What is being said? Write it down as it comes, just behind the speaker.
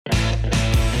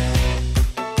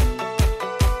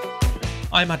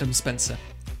I'm Adam Spencer,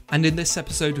 and in this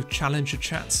episode of Challenger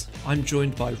Chats, I'm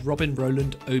joined by Robin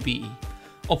Rowland OBE,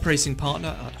 operating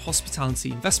partner at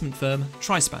hospitality investment firm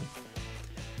Trispan.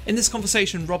 In this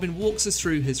conversation, Robin walks us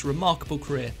through his remarkable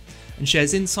career and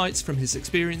shares insights from his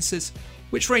experiences,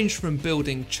 which range from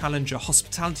building challenger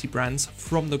hospitality brands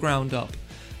from the ground up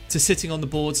to sitting on the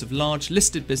boards of large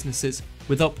listed businesses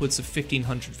with upwards of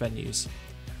 1,500 venues.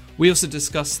 We also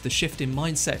discuss the shift in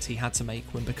mindset he had to make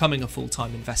when becoming a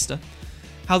full-time investor,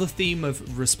 how the theme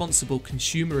of responsible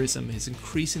consumerism is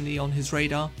increasingly on his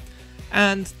radar,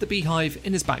 and the beehive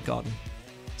in his back garden.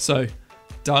 So,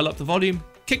 dial up the volume,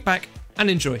 kick back, and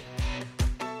enjoy.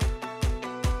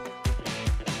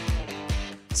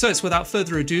 So it's without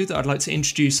further ado that I'd like to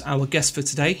introduce our guest for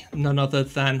today, none other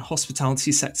than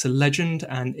hospitality sector legend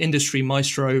and industry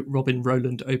maestro Robin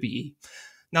Rowland OBE.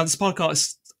 Now, this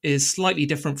podcast is slightly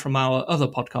different from our other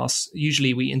podcasts.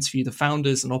 Usually we interview the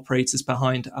founders and operators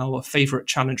behind our favourite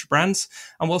challenger brands.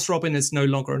 And whilst Robin is no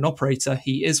longer an operator,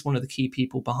 he is one of the key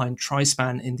people behind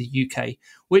Trispan in the UK,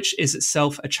 which is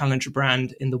itself a challenger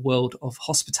brand in the world of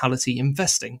hospitality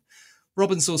investing.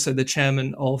 Robin's also the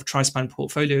chairman of Trispan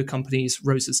portfolio companies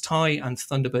Rosa's Thai and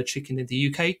Thunderbird Chicken in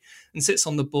the UK, and sits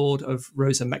on the board of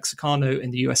Rosa Mexicano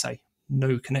in the USA.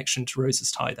 No connection to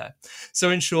Rosa's Thai there.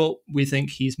 So in short, we think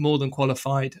he's more than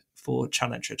qualified for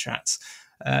Challenger Chats.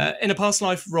 In a past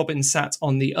life, Robin sat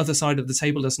on the other side of the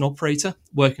table as an operator,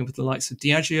 working with the likes of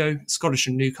Diageo, Scottish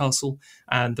and Newcastle,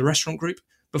 and the Restaurant Group,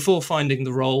 before finding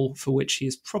the role for which he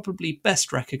is probably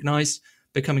best recognised,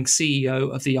 becoming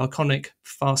CEO of the iconic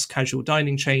fast casual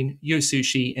dining chain Yo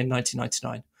Sushi in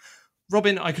 1999.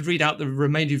 Robin, I could read out the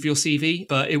remainder of your CV,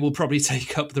 but it will probably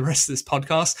take up the rest of this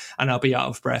podcast and I'll be out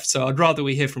of breath. So I'd rather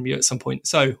we hear from you at some point.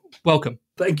 So welcome.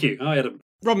 Thank you. Hi, Adam.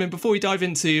 Robin, before we dive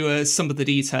into some of the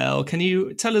detail, can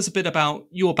you tell us a bit about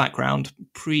your background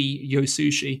pre-Yo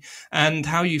Sushi and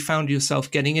how you found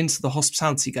yourself getting into the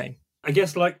hospitality game? I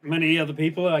guess like many other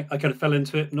people, I kind of fell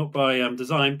into it, not by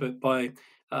design, but by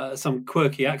some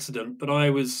quirky accident. But I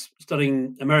was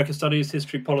studying American studies,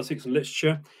 history, politics and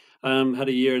literature. Had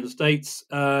a year in the States,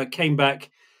 came back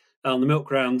on the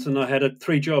milk round, and I had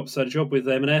 3 jobs. I had a job with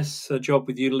M&S, a job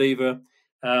with Unilever,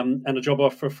 and a job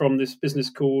offer from this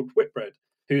business called Whitbread,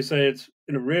 who said,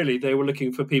 really they were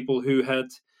looking for people who had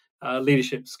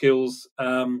leadership skills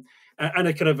and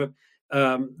a kind of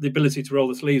the ability to roll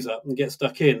the sleeves up and get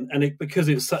stuck in. And because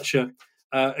it was such a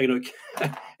an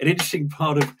interesting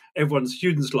part of everyone's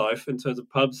student's life in terms of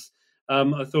pubs.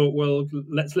 I thought, well,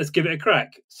 let's give it a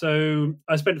crack. So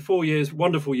I spent 4 years,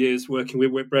 wonderful years, working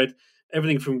with Whitbread,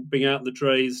 everything from being out in the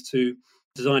drays to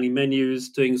designing menus,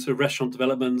 doing sort of restaurant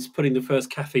developments, putting the first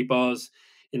cafe bars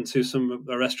into some of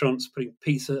the restaurants, putting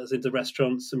pizzas into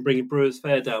restaurants and bringing Brewers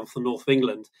Fayre down from the north of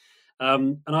England.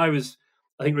 And I was,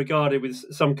 I think, regarded with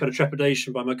some kind of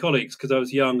trepidation by my colleagues because I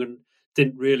was young and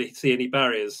didn't really see any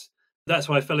barriers. That's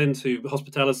why I fell into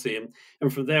hospitality.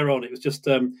 And from there on, it was just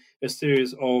a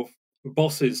series of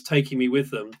bosses taking me with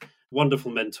them,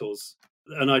 wonderful mentors.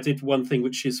 And I did one thing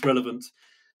which is relevant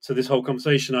to this whole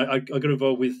conversation. I got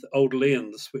involved with Old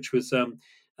Leon's, which was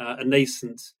a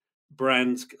nascent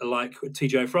brand like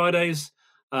TGI Fridays.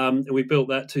 And we built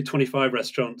that to 25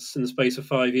 restaurants in the space of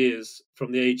 5 years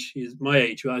from my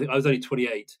age. I was only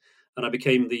 28 and I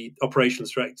became the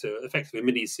operations director, effectively a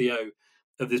mini CEO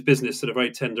of this business at a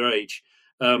very tender age.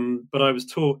 But I was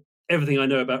taught everything I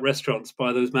know about restaurants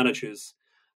by those managers.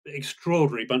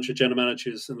 Extraordinary bunch of general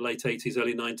managers in the late 80s,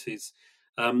 early 90s.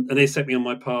 And they set me on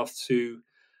my path to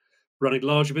running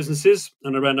larger businesses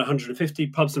and around 150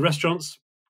 pubs and restaurants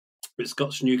with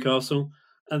Scottish and Newcastle.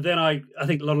 And then I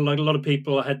think like a lot of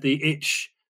people, I had the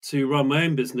itch to run my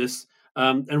own business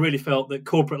and really felt that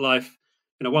corporate life,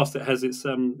 whilst it has its,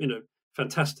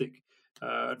 fantastic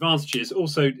advantages,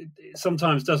 also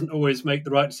sometimes doesn't always make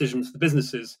the right decisions for the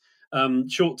businesses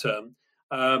short term.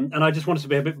 And I just wanted to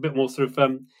be a bit more sort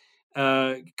of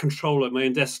control of my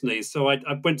own destiny. So I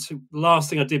went to the last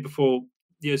thing I did before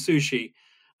Yo Sushi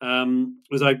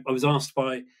was I was asked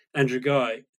by Andrew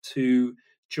Guy to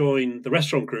join the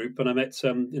Restaurant Group, and I met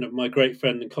my great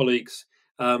friend and colleagues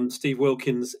Steve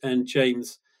Wilkins and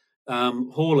James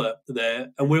Haller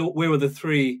there, and we were the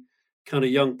 3 kind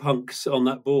of young punks on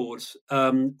that board,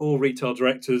 all retail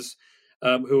directors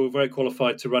who were very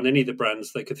qualified to run any of the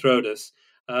brands they could throw at us.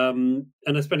 And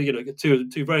I spent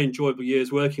two very enjoyable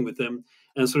years working with them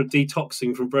and sort of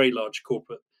detoxing from very large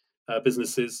corporate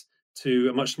businesses to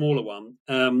a much smaller one.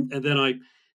 And then I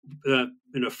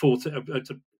fought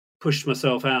to push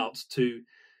myself out to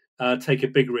take a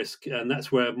big risk, and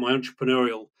that's where my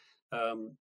entrepreneurial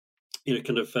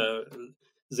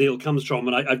zeal comes from.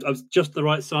 And I was just the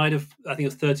right side of, I think it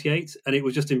was 38, and it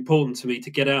was just important to me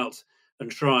to get out and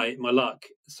try my luck.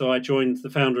 So I joined the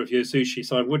founder of Yo Sushi,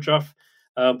 Simon Woodruff.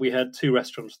 We had 2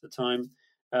 restaurants at the time,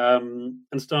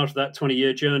 and started that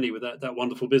 20-year journey with that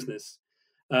wonderful business.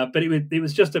 But it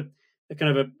was just a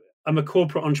kind of a, I'm a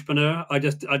corporate entrepreneur. I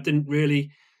didn't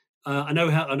really, I know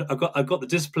how, I've got the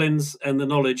disciplines and the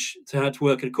knowledge to how to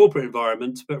work in a corporate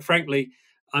environment, but frankly,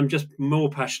 I'm just more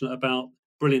passionate about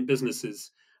brilliant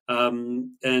businesses,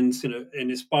 and in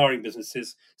inspiring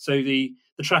businesses. So the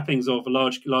trappings of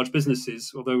large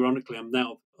businesses, although ironically I'm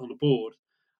now on the board,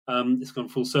 it's gone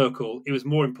full circle. It was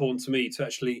more important to me to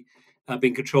actually be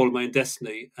in control of my own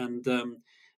destiny, and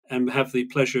have the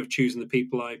pleasure of choosing the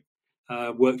people I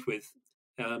worked with,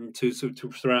 to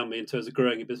surround me in terms of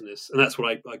growing a business, and that's what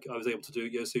I was able to do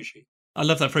at Yo Sushi. I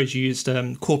love that phrase you used,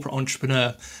 corporate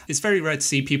entrepreneur. It's very rare to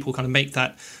see people kind of make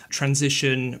that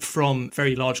transition from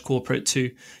very large corporate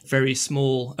to very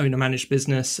small owner-managed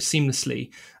business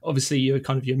seamlessly. Obviously, you're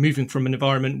moving from an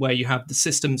environment where you have the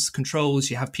systems controls,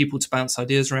 you have people to bounce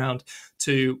ideas around,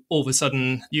 to all of a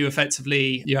sudden you're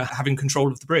having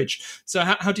control of the bridge. So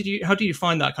how did you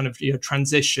find that kind of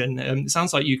transition? It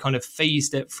sounds like you kind of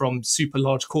phased it from super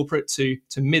large corporate to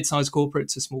mid-sized corporate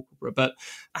to small corporate. But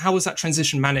how was that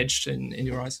transition managed in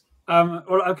your eyes?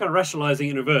 Well, I'm kind of rationalising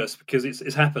in reverse because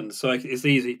it's happened, so it's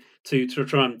easy to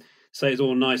try and say it's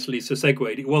all nicely so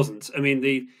segued. It wasn't. I mean,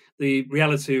 the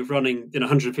reality of running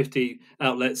 150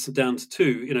 outlets down to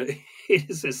 2, it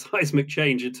is a seismic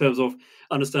change in terms of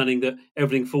understanding that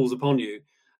everything falls upon you.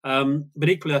 But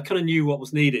equally, I kind of knew what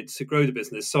was needed to grow the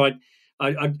business, so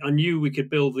I knew we could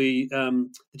build the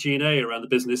G&A around the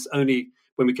business only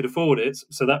when we could afford it.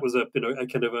 So that was a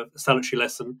kind of a salutary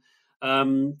lesson.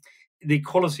 The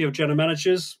quality of general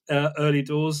managers early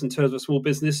doors in terms of a small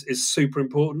business is super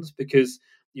important, because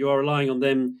you are relying on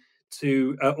them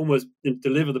to almost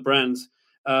deliver the brand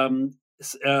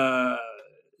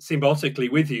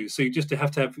symbiotically with you. So you just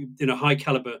have to have high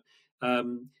caliber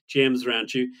GMs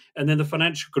around you, and then the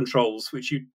financial controls,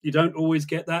 which you don't always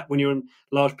get that when you're in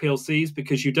large PLCs,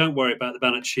 because you don't worry about the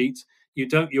balance sheet. You're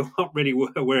not really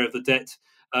aware of the debt.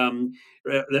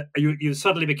 You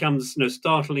suddenly becomes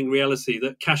startling reality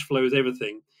that cash flow is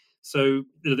everything. So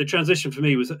the transition for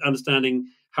me was understanding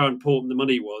how important the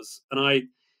money was, and I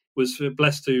was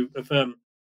blessed to affirm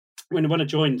when I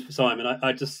joined Simon.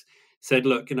 I just said,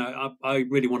 look, I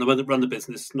really want to run the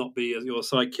business, not be your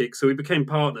sidekick. So we became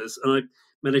partners, and I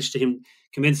managed to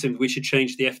convince him we should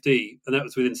change the FD, and that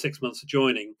was within 6 months of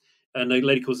joining. And a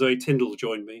lady called Zoe Tyndall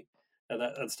joined me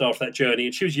and started that journey.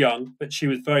 And she was young, but she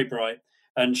was very bright,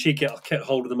 and she kept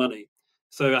hold of the money.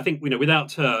 So I think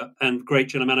without her and great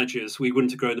general managers, we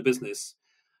wouldn't have grown the business.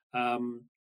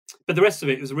 But the rest of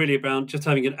it was really about just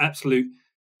having an absolute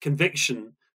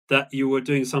conviction that you were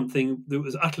doing something that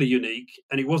was utterly unique,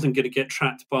 and it wasn't going to get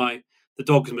trapped by the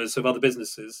dogmas of other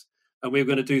businesses, and we were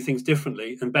going to do things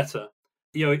differently and better.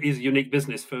 It is a unique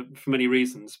business for many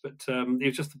reasons, but it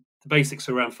was just the basics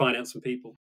around finance and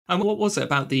people. And what was it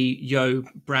about the Yo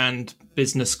brand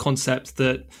business concept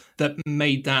that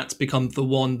made that become the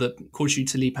one that caused you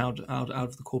to leap out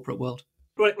of the corporate world?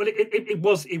 Right. Well, it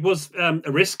was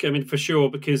a risk. I mean, for sure,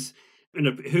 because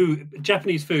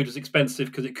Japanese food was expensive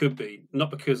because it could be, not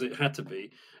because it had to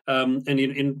be. And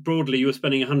in broadly, you were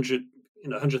spending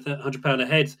 £100 a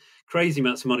head, crazy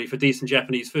amounts of money for decent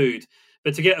Japanese food.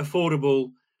 But to get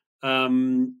affordable,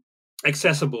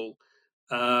 accessible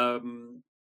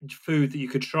food that you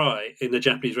could try in a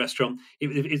Japanese restaurant,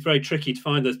 it's very tricky to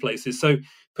find those places. So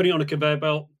putting on a conveyor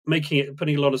belt,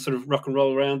 putting a lot of sort of rock and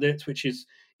roll around it, which is,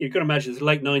 you've got to imagine, it's the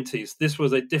late 90s. This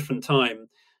was a different time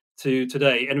to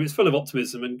today, and it was full of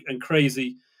optimism and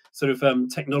crazy sort of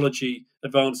technology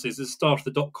advances. The start of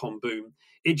the dot-com boom.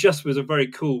 It just was a very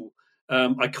cool,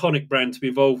 iconic brand to be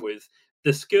involved with.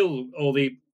 The skill, or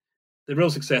the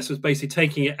real success, was basically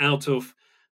taking it out of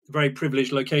very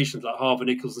privileged locations like Harvard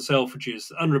Nichols and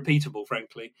Selfridges, unrepeatable,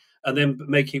 frankly, and then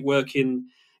making it work in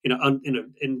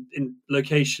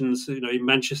locations, in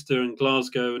Manchester and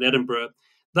Glasgow and Edinburgh.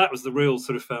 That was the real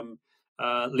sort of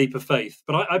leap of faith.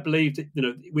 But I believed,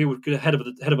 we were ahead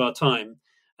of our time,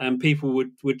 and people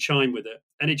would chime with it,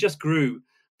 and it just grew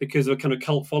because of a kind of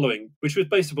cult following, which was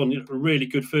based upon really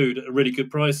good food at really good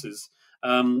prices,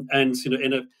 and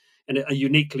in a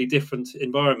uniquely different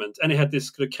environment. And it had this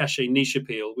kind of cachet niche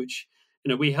appeal, which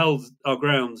we held our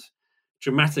ground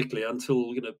dramatically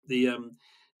until the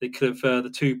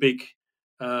two big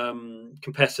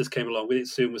competitors came along with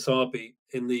Itsu and Wasabi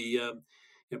in the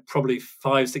probably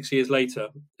 5-6 years later.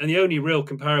 And the only real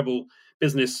comparable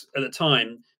business at the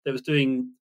time that was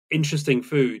doing interesting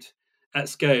food at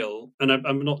scale, and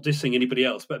I'm not dissing anybody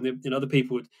else, but other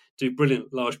people would do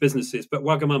brilliant large businesses. But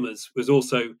Wagamama's was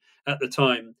also at the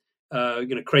time,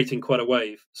 creating quite a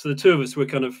wave. So the two of us were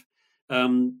kind of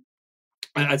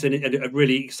at a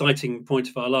really exciting point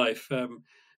of our life.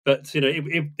 But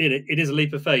it is a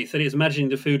leap of faith, and it's imagining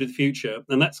the food of the future,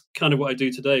 and that's kind of what I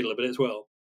do today a little bit as well.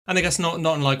 And I guess not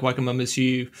unlike Wagamama's,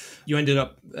 you ended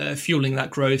up fueling that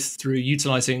growth through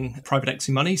utilizing private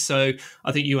equity money. So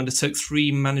I think you undertook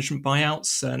 3 management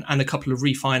buyouts and a couple of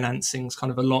refinancings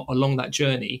kind of along that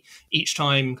journey, each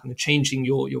time kind of changing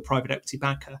your private equity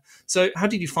backer. So how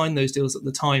did you find those deals at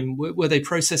the time? Were they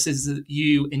processes that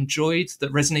you enjoyed,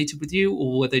 that resonated with you,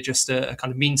 or were they just a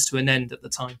kind of means to an end at the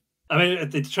time? I mean,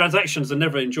 the transactions are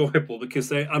never enjoyable because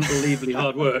they're unbelievably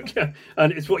hard work,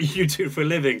 and it's what you do for a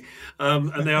living,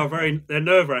 and they're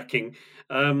nerve wracking.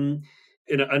 And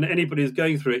anybody who's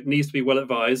going through it needs to be well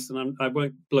advised. And I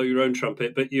won't blow your own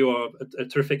trumpet, but you are a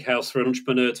terrific house for an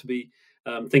entrepreneur to be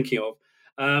thinking of.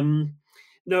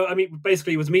 No, I mean,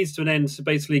 basically, it was means to an end to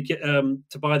basically get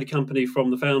to buy the company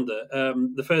from the founder.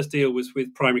 The first deal was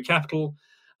with Primary Capital.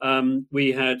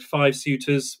 We had 5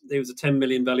 suitors. There was a 10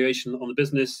 million valuation on the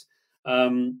business.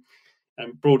 And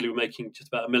broadly we're making just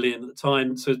about $1 million at the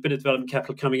time, so there's a bit of development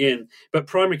capital coming in, but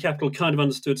Primary Capital kind of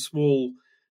understood small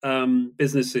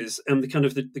businesses and the kind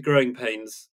of the growing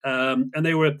pains, and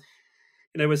they were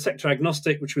sector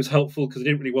agnostic, which was helpful because I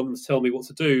didn't really want them to tell me what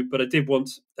to do, but I did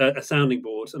want a sounding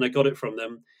board, and I got it from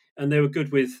them, and they were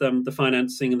good with the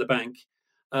financing and the bank,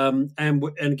 and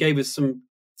gave us some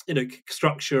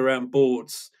structure around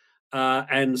boards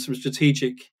and some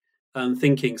strategic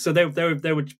thinking. So they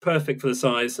were perfect for the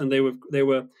size, and they were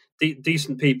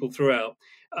decent people throughout.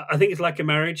 I think it's like a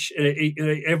marriage.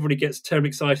 Everybody gets terribly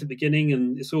excited at the beginning,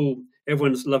 and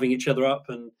everyone's loving each other up,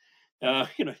 and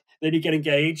then you get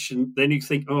engaged, and then you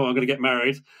think, oh, I'm going to get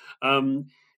married, and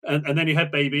then you have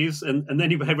babies, and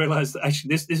then you realise that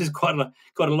actually this is quite a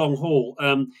long haul.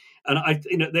 And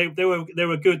they were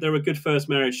good. They were a good first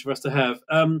marriage for us to have.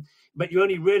 But you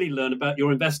only really learn about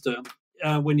your investor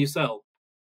when you sell.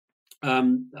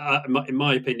 In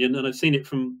my opinion, and I've seen it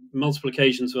from multiple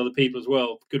occasions with other people as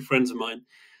well, good friends of mine.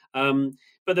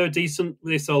 But they were decent,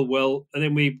 they sold well, and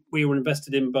then we were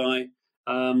invested in by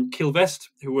Kilvest,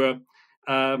 who were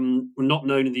not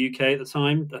known in the UK at the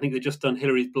time. I think they'd just done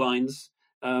Hillary's Blinds,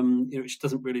 which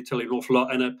doesn't really tell you an awful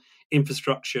lot, and an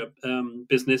infrastructure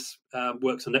business,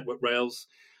 works on network rails.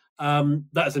 That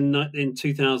was in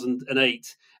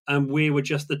 2008, and we were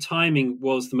the timing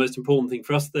was the most important thing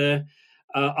for us there.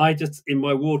 I just, in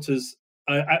my waters,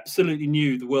 I absolutely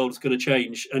knew the world was going to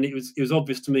change, and it was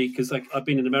obvious to me because I've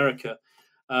been in America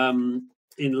in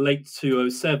late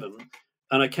 2007,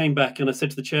 and I came back and I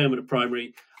said to the chairman of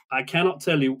Primary, I cannot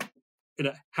tell you,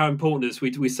 how important it is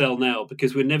we sell now,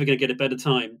 because we're never going to get a better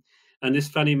time. And this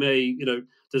Fannie Mae,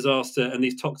 disaster and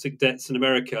these toxic debts in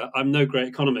America, I'm no great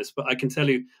economist, but I can tell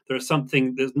you there is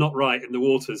something that's not right in the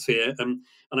waters here, and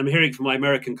I'm hearing from my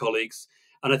American colleagues.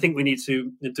 And I think we need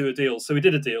to do a deal. So we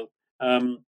did a deal,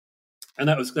 and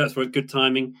that's for good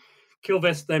timing.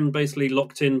 Kilvest then basically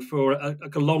locked in for a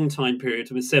long time period,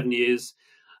 7 years.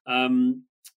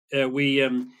 We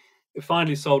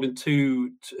finally sold in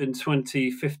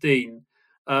 2015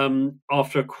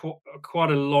 after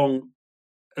quite a long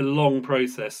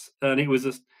process, and it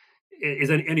was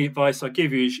any advice I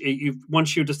give you is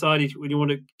once you've decided when you want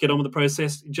to get on with the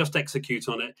process, just execute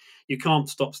on it. You can't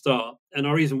start. And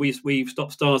our reason we've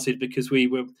stopped started because we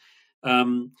were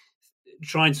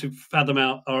trying to fathom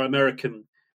out our American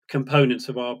components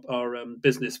of our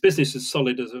business. Business is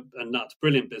solid as a nut,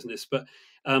 brilliant business, but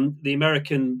the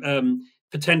American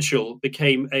potential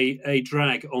became a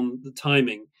drag on the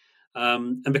timing.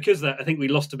 And because of that, I think we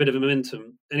lost a bit of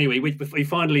momentum. Anyway, we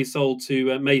finally sold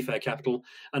to Mayfair Capital,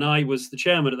 and I was the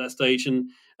chairman at that stage, and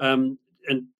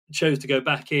chose to go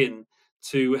back in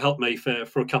to help Mayfair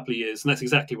for a couple of years, and that's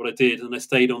exactly what I did. And I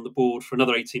stayed on the board for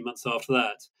another 18 months after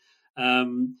that.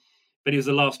 But it was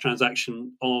the last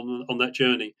transaction on that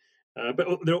journey. But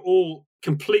they're all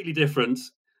completely different,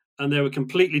 and there were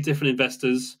completely different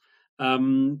investors,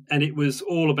 and it was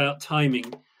all about timing.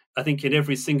 I think in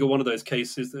every single one of those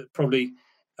cases that probably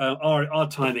our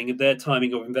timing and their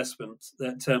timing of investment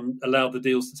that allowed the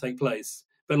deals to take place.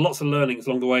 But lots of learnings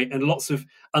along the way, and lots of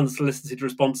unsolicited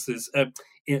responses,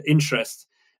 interest.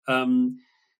 From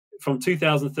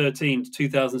 2013 to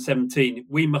 2017,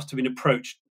 we must have been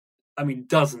approached,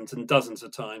 dozens and dozens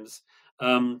of times.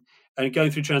 And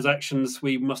going through transactions,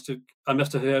 I must have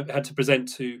had to present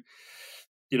to,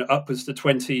 upwards to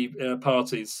 20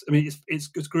 parties.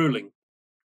 It's grueling.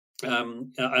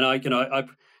 And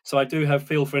so I do have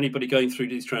feel for anybody going through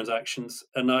these transactions,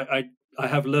 and I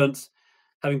have learnt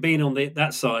having been on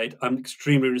that side, I'm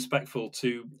extremely respectful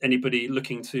to anybody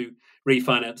looking to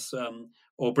refinance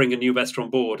or bring a new investor on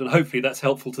board, and hopefully that's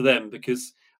helpful to them,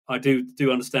 because I do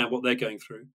understand what they're going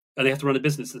through, and they have to run a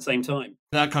business at the same time.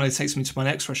 That kind of takes me to my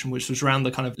next question, which was around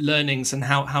the kind of learnings and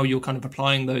how you're kind of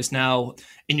applying those now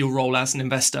in your role as an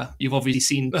investor. You've obviously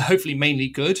seen hopefully mainly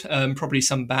good, probably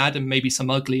some bad and maybe some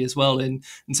ugly as well in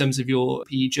terms of your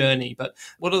PE journey. But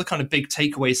what are the kind of big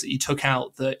takeaways that you took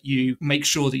out that you make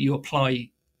sure that you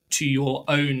apply to your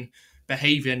own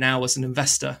behavior now as an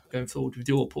investor going forward with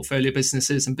your portfolio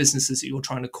businesses and businesses that you're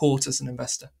trying to court as an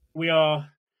investor? We are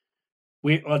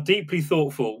deeply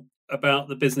thoughtful about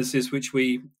the businesses which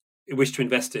we wish to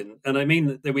invest in. And I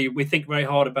mean that we think very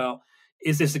hard about,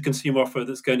 is this a consumer offer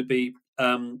that's going to be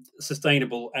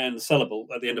sustainable and sellable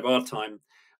at the end of our time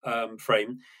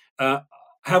frame? Are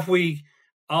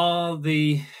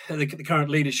the current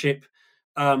leadership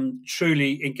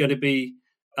truly going to be,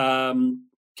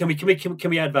 can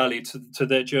we add value to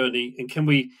their journey, and can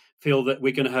we feel that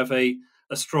we're going to have a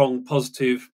strong,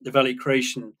 positive value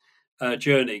creation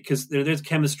journey? Because there's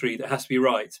chemistry that has to be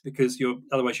right, because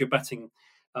otherwise you're batting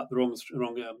up the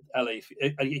wrong alley.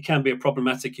 It can be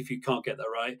problematic if you can't get that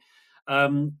right.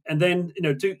 And then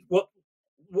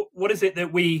what is it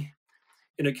that we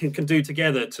can do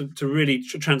together to really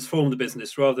transform the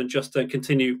business, rather than just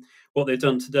continue what they've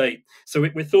done today. So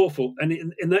we're thoughtful, and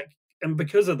in that, and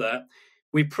because of that,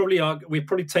 we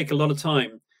probably take a lot of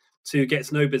time to get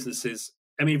to know businesses.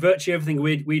 I mean, virtually everything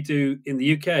we do in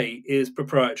the UK is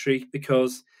proprietary,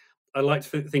 because I like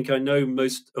to think I know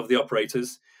most of the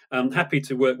operators. I'm happy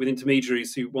to work with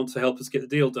intermediaries who want to help us get the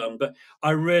deal done, but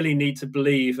I really need to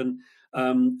believe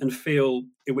and feel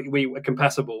we are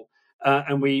compatible,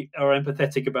 and we are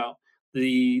empathetic about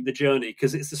the journey,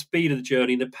 because it's the speed of the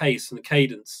journey, and the pace and the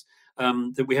cadence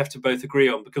that we have to both agree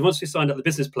on. Because once we signed up the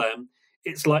business plan,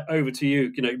 it's like over to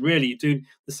you. Really, the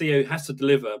CEO has to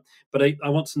deliver, but I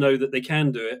want to know that they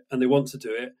can do it and they want to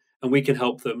do it, and we can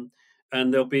help them,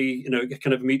 and there'll be a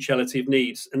kind of mutuality of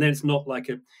needs, and then it's not like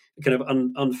a kind of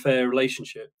unfair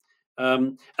relationship.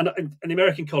 And the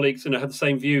American colleagues, have the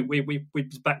same view. We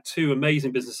backed two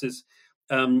amazing businesses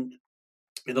in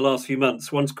the last few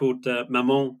months. One's called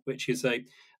Maman, which is a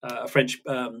French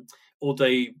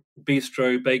all-day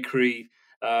bistro bakery.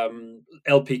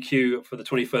 LPQ for the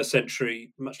 21st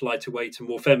century, much lighter weight and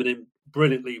more feminine,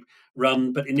 brilliantly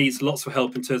run, but it needs lots of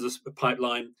help in terms of a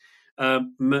pipeline.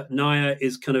 Naya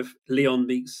is kind of Leon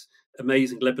meets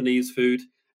amazing Lebanese food,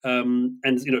 and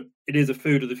it is a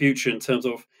food of the future in terms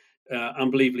of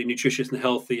unbelievably nutritious and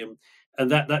healthy, and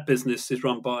that business is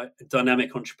run by a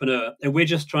dynamic entrepreneur, and we're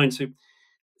just trying to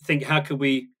think, how can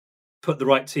we put the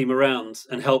right team around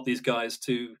and help these guys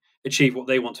to achieve what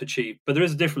they want to achieve. But there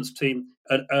is a difference between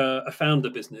a founder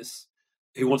business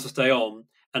who wants to stay on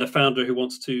and a founder who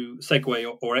wants to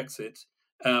segue or exit,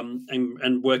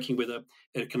 and working with an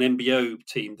MBO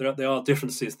team. There are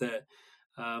differences there,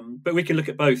 but we can look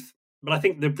at both. But I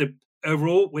think the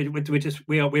overall,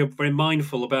 we are very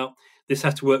mindful about this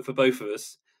has to work for both of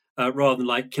us, rather than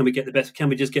like, can we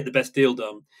just get the best deal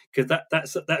done? Because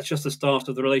that's just the start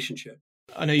of the relationship.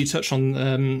 I know you touched on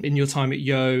in your time at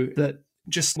Yo that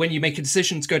just when you make a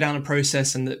decision to go down a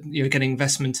process, and that getting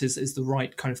investment is the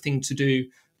right kind of thing to do,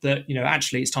 that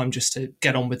actually it's time just to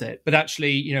get on with it. But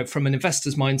actually, from an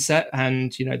investor's mindset,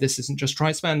 and this isn't just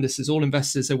Tribesman, this is all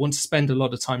investors, they want to spend a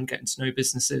lot of time getting to know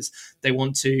businesses. They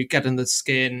want to get under the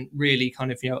skin, really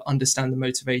kind of understand the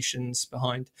motivations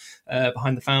behind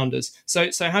the founders. So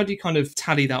how do you kind of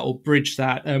tally that or bridge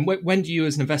that? When do you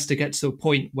as an investor get to a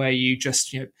point where you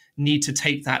just need to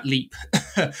take that leap,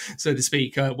 so to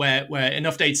speak, where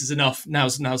enough data is enough,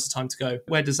 now's the time to go?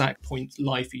 Where does that point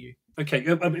lie for you? Okay,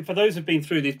 for those who've been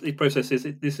through these processes,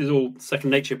 this is all second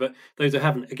nature. But those who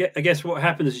haven't, I guess what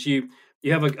happens is you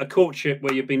have a courtship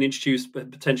where you've been introduced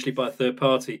potentially by a third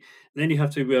party. And then you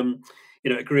have to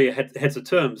agree heads of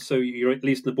terms, so you're at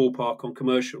least in the ballpark on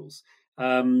commercials.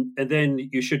 And then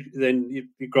you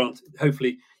grant.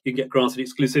 Hopefully, you can get granted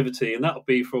exclusivity, and that'll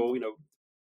be for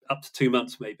up to 2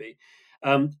 months maybe.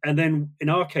 And then in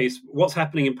our case, what's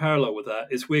happening in parallel with that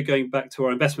is we're going back to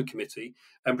our investment committee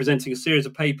and presenting a series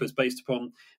of papers based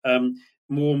upon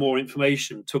more and more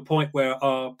information, to a point where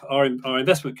our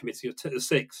investment committee of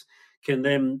 6 can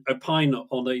then opine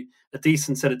on a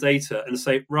decent set of data and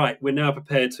say, right, we're now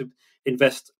prepared to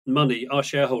invest money, our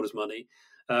shareholders' money.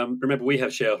 Remember, we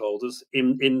have shareholders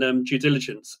in due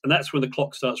diligence, and that's when the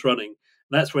clock starts running.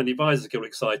 That's when the advisors get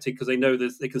excited, because they know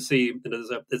they can see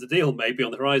there's a deal maybe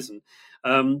on the horizon.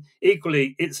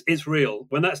 Equally, it's real.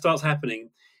 When that starts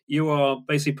happening, you are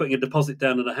basically putting a deposit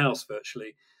down in a house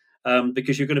virtually,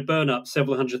 because you're going to burn up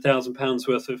several £100,000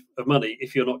 worth of money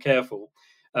if you're not careful,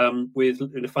 with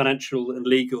financial and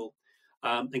legal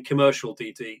and commercial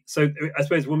DD. So I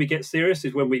suppose when we get serious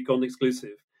is when we've gone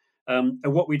exclusive. And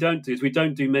what we don't do is we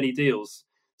don't do many deals.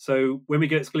 So when we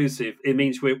go exclusive, it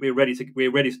means we're ready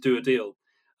to do a deal.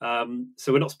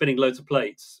 So we're not spinning loads of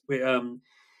plates. We're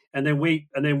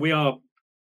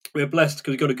blessed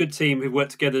because we've got a good team who've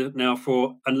worked together now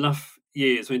for enough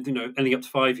years. I mean, ending up to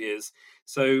 5 years.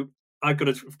 So I've got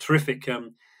a terrific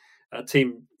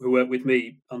team who work with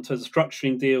me on terms of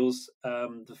structuring deals,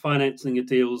 the financing of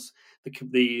deals,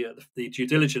 the due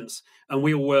diligence, and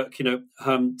we all work, to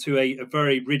a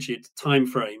very rigid time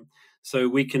frame, so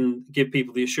we can give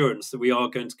people the assurance that we are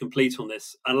going to complete on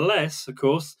this, unless, of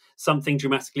course, something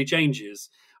dramatically changes,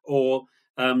 or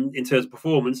in terms of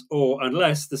performance, or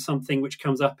unless there's something which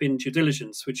comes up in due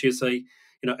diligence, which is a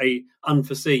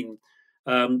unforeseen,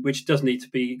 which does need to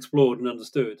be explored and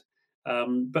understood.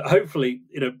 But hopefully,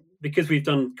 because we've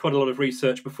done quite a lot of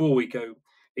research before we go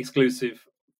exclusive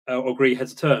or agree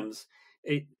heads of terms,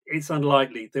 it's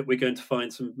unlikely that we're going to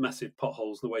find some massive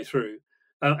potholes on the way through.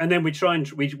 And then we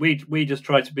just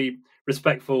try to be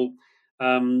respectful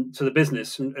to the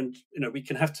business, and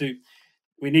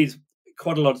we need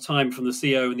quite a lot of time from the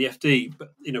CEO and the FD,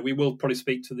 but we will probably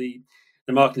speak to the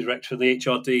marketing director, the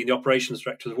HRD, the operations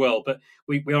director as well. But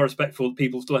we are respectful that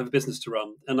people still have a business to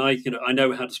run, and I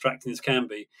know how distracting this can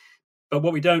be. But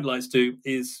what we don't like to do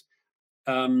is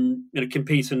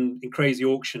compete in crazy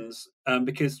auctions,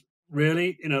 because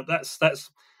really, that's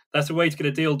a way to get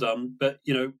a deal done. But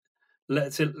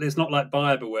it's not like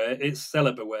buyer beware; it's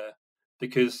seller beware,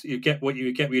 because you get what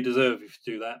you deserve if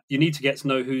you do that. You need to get to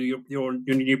know who your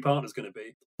new partner's going to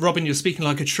be. Robin, you're speaking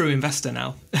like a true investor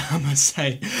now, I must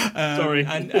say. Sorry.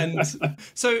 And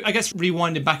so I guess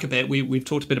rewinding back a bit, we've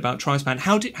talked a bit about Trispan.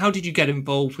 How did you get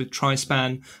involved with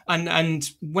Trispan?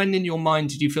 And when in your mind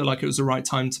did you feel like it was the right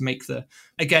time to make a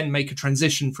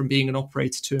transition from being an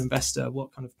operator to investor?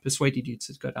 What kind of persuaded you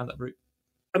to go down that route?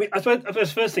 I mean, I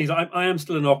suppose first thing is I am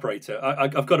still an operator.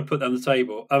 I've got to put that on the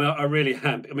table. I mean, I really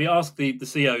am. I mean, ask the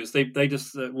CEOs. They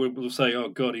just will say, "Oh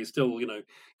God, he's still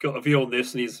got a view on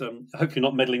this, and he's hopefully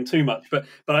not meddling too much." But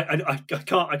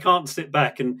I can't sit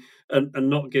back and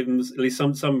not give them at least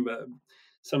some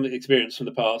experience from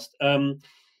the past,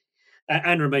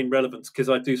 and remain relevant, because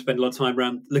I do spend a lot of time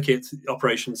around looking at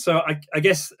operations. So I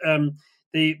guess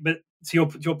but to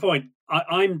your point,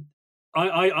 I'm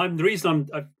the reason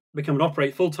I've become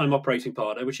an full-time operating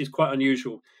partner, which is quite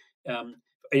unusual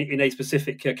in a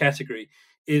specific category,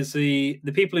 is the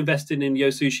people invested in Yo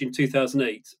Sushi in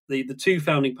 2008. The two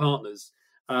founding partners,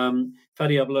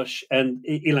 Fadi Ablush and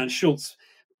Ilan Schultz,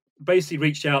 basically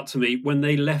reached out to me when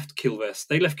they left Kilvest.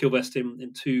 They left Kilvest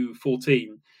in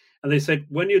 2014, and they said,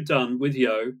 when you're done with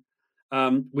Yo,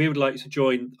 we would like to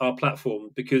join our platform,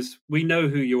 because we know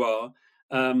who you are.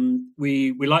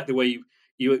 We like the way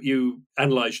you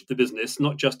analyze the business,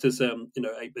 not just as a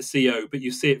CEO, but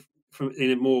you see it in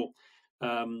a more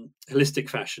holistic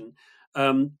fashion.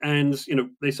 And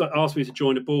they asked me to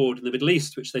join a board in the Middle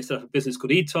East, which they set up a business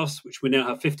called Ethos, which we now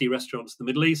have 50 restaurants in the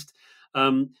Middle East,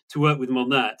 to work with them on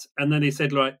that. And then they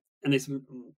said, right, and they said,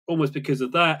 almost because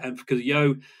of that and because of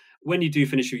Yo, when you do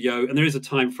finish your Yo, and there is a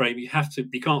time frame, you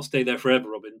can't stay there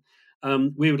forever,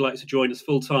 Robin. We would like to join us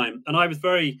full time. And I was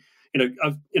very, I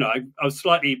was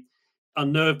slightly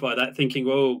unnerved by that, thinking,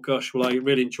 oh gosh, well, I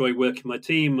really enjoy working my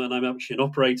team, and I'm actually an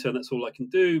operator, and that's all I can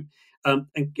do. And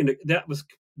that was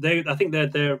I think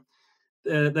their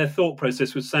thought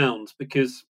process was sound,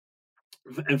 because,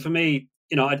 and for me,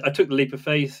 I took the leap of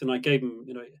faith, and I gave them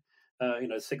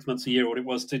 6 months, a year, or what it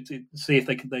was, to see if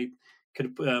they could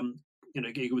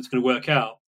it was going to work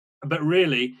out. But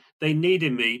really, they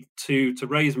needed me to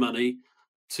raise money,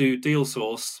 to deal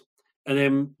source, and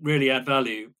then really add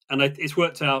value. And it's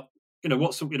worked out.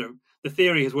 The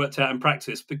theory has worked out in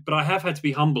practice, but I have had to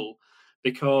be humble,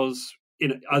 because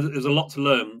there's a lot to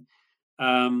learn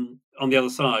on the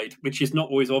other side, which is not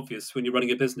always obvious when you're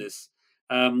running a business.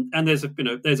 And there's a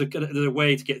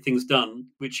way to get things done,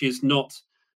 which is not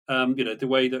the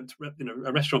way that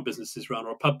a restaurant business is run,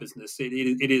 or a pub business.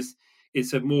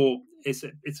 It's a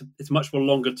much more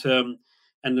longer term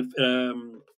and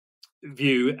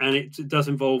view, and it does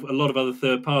involve a lot of other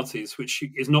third parties, which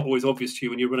is not always obvious to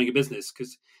you when you're running a business,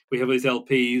 because we have these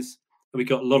LPs, and we've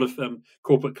got a lot of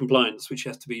corporate compliance which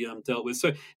has to be dealt with.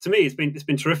 So to me, it's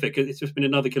been terrific. It's just been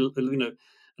another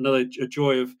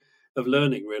joy of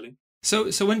learning, really.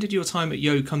 So when did your time at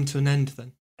Yo come to an end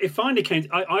then? It finally came.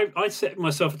 I set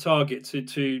myself a target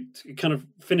to kind of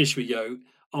finish with Yo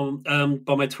on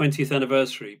by my 20th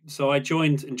anniversary. So I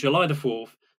joined in July the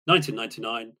 4th,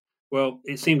 1999. well,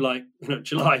 it seemed like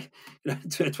July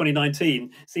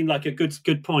 2019 seemed like a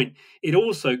good point. It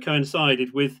also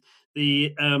coincided with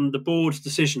the board's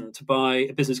decision to buy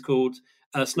a business called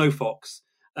Snowfox.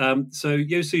 So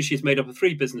Yo Sushi is made up of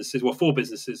three businesses, well, four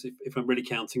businesses if I'm really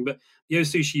counting. But Yo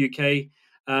Sushi UK,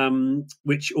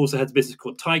 which also has a business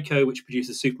called Taiko, which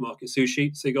produces supermarket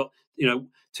sushi. So you got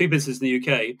two businesses in the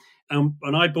UK,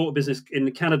 and I bought a business in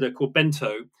Canada called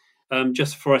Bento,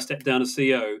 just before I stepped down as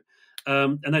CEO.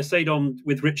 And I stayed on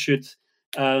with Richard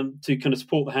to kind of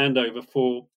support the handover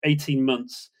for 18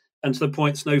 months, and to the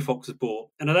point Snowfox was bought.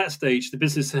 And at that stage, the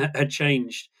business had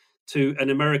changed to an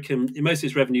American. Most of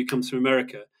its revenue comes from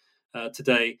America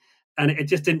today, and it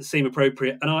just didn't seem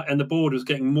appropriate. And the board was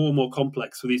getting more and more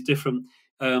complex with these different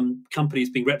companies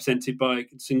being represented by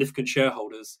significant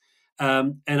shareholders.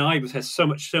 And I had so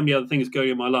many other things going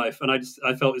in my life, and I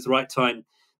felt it was the right time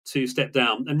to step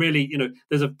down. And really,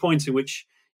 there's a point in which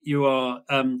you are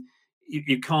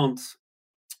you can't.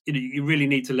 You really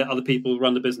need to let other people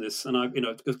run the business, and I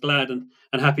was glad and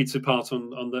happy to part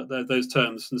on those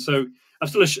terms. And so I'm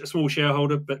still a small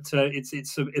shareholder, but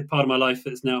it's a part of my life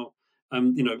that's now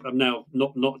I'm now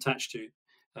not attached to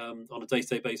on a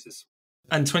day-to-day basis.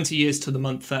 And 20 years to the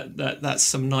month, that's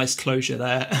some nice closure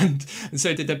there. And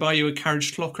so did they buy you a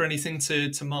carriage clock or anything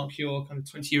to mark your kind of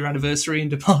 20-year anniversary and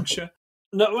departure?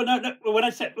 No. When I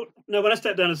stepped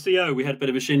down as CEO, we had a bit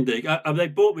of a shindig. They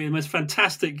bought me the most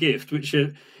fantastic gift, which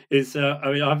is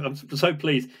I'm so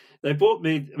pleased. They bought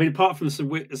me. I mean, apart from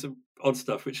some odd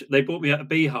stuff, which they bought me a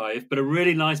beehive, but a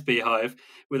really nice beehive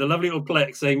with a lovely little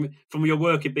plaque saying "From your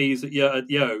worker bees at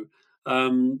Yo."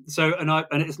 And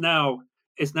it's now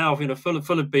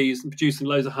full of bees and producing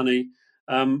loads of honey.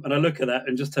 And I look at that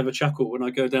and just have a chuckle when I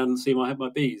go down and see my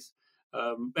bees.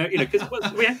 Because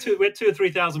we had 2,000 or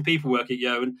 3,000 people work at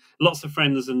Yo, and lots of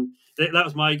friends, and that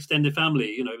was my extended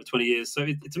family, over 20 years. So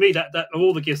to me, that of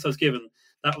all the gifts I was given,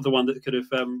 that was the one that could have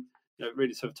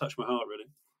really sort of touched my heart, really.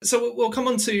 So we'll come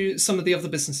on to some of the other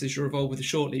businesses you're involved with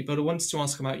shortly, but I wanted to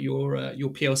ask about your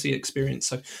PLC experience.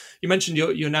 So you mentioned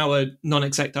you're now a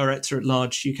non-exec director at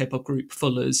large UK pub group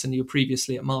Fuller's, and you were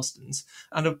previously at Marston's.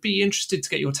 And I'd be interested to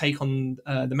get your take on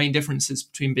the main differences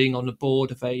between being on the board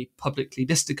of a publicly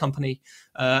listed company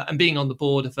and being on the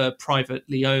board of a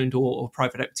privately owned or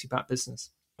private equity-backed business.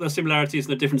 The similarities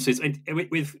and the differences. And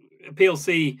with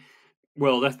PLC,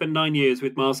 well, that's been 9 years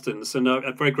with Marston's, and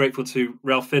I'm very grateful to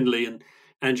Ralph Findlay and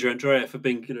Andrew Andrea for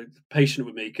being patient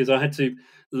with me, because I had to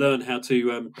learn how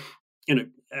to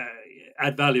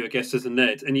add value, I guess, as a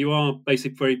NED. And you are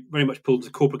basically very, very much pulled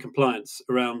into corporate compliance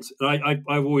around. And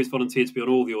I've always volunteered to be on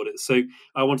all the audits, so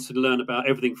I wanted to learn about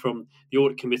everything from the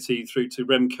audit committee through to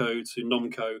REMCO to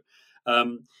NOMCO,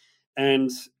 and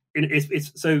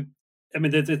it's so. I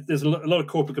mean, there's a lot of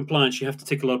corporate compliance. You have to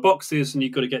tick a lot of boxes, and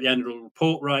you've got to get the annual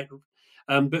report right.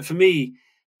 But for me,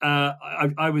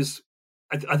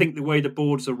 I think the way the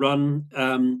boards are run,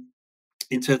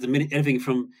 in terms of everything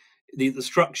from the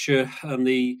structure and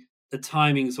the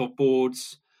timings of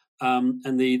boards,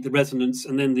 and the resonance,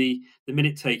 and then the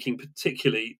minute taking,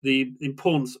 particularly the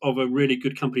importance of a really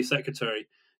good company secretary,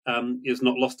 is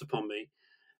not lost upon me.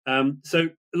 So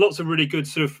lots of really good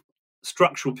sort of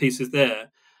structural pieces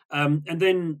there. And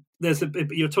then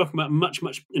you're talking about much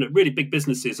really big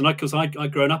businesses, and because I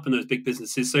grown up in those big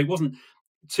businesses, so it wasn't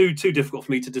too difficult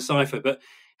for me to decipher. But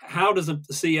how does a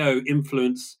CEO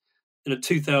influence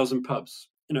 2,000 pubs?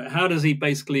 How does he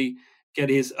basically get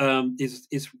his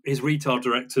retail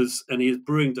directors and his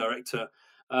brewing director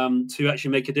to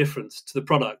actually make a difference to the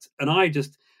product? And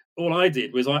all I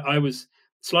did was I was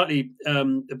slightly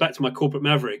back to my corporate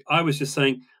maverick. I was just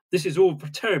saying, this is all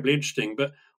terribly interesting,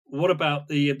 but what about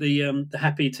the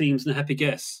happy teams and the happy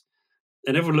guests?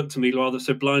 And everyone looked at me rather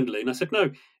so blindly, and I said,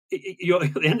 no.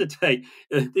 At the end of the day,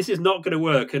 this is not going to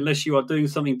work unless you are doing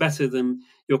something better than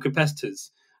your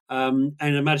competitors, and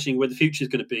imagining where the future is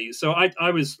going to be. So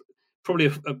I was probably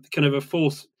a kind of a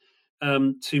force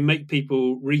to make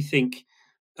people rethink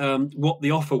what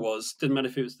the offer was. Didn't matter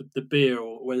if it was the beer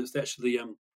or whether it's actually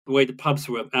the way the pubs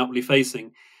were outwardly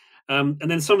facing. And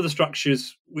then some of the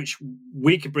structures which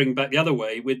we could bring back the other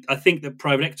way. I think that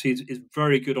private equity is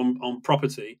very good on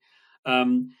property.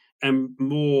 And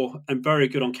very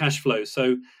good on cash flow.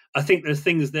 So I think there's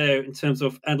things there in terms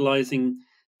of analysing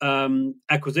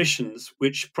acquisitions,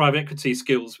 which private equity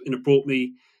skills brought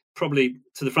me probably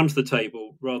to the front of the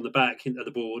table rather than the back at the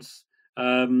boards.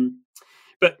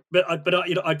 But I've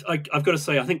got to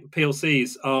say, I think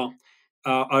PLCs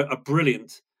are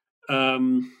brilliant. They're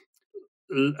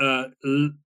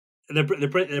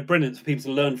brilliant for people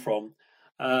to learn from.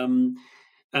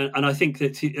 And I think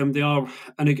that they are,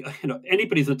 and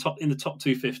anybody in the top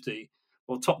 250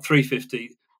 or top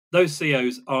 350, those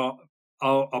CEOs are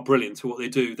brilliant to what they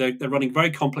do. They're running very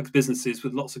complex businesses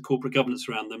with lots of corporate governance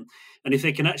around them, and if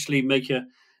they can actually make a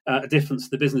difference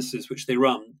to the businesses which they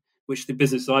run, which the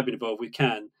business I've been involved with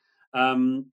can,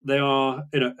 they are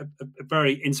a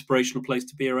very inspirational place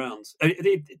to be around.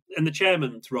 And the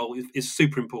chairman's role is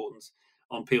super important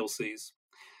on PLCs.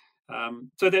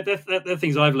 So they're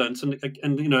things I've learned, and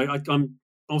I'm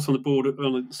also on the board,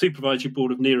 on the supervisory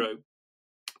board of Nero,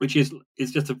 which is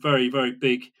just a very, very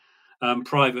big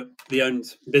privately owned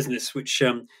business, which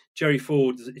Jerry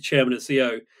Ford is the chairman and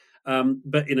CEO.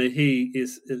 But he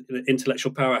is an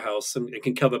intellectual powerhouse and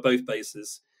can cover both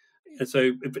bases. And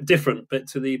so different, but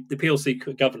to the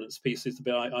PLC governance piece is the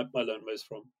bit I learned most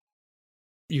from.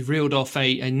 You've reeled off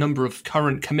a number of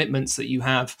current commitments that you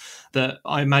have that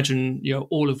I imagine,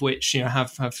 all of which,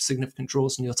 have significant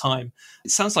draws on your time.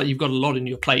 It sounds like you've got a lot on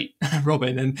your plate,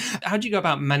 Robin. And how do you go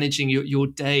about managing your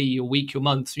day, your week, your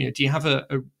month? Do you have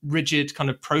a rigid kind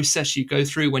of process you go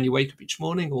through when you wake up each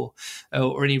morning, or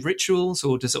any rituals,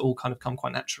 or does it all kind of come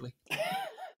quite naturally?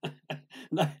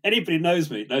 No, anybody knows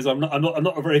me knows I'm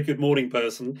not a very good morning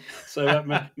person. So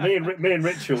me and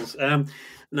rituals.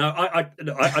 No, I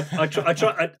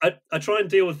try and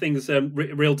deal with things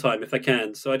real time if I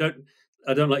can. So I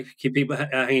don't like to keep people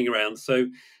hanging around. So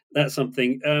that's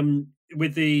something.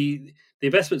 With the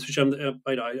investments which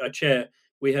I chair,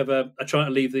 we have I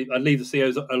leave the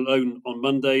CEOs alone on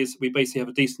Mondays. We basically have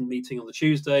a decent meeting on the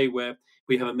Tuesday where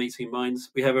we have a meeting in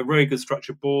minds. We have a very good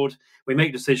structured board. We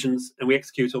make decisions and we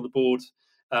execute on the board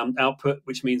output,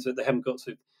 which means that they haven't got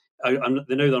to. They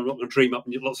know that I'm not going to dream up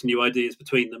lots of new ideas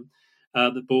between them.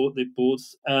 The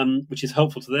boards, which is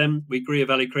helpful to them. We agree a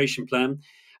value creation plan.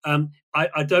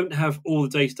 I don't have all the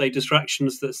day-to-day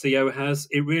distractions that CEO has.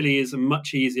 It really is a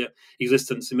much easier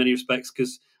existence in many respects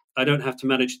because I don't have to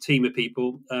manage a team of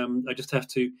people. I just have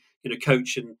to,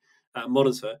 coach and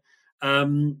monitor.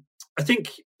 I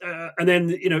think, and then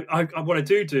what I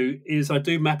do is I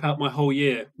do map out my whole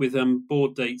year with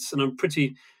board dates, and I'm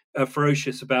pretty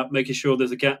ferocious about making sure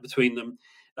there's a gap between them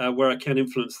where I can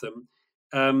influence them.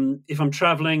 If I'm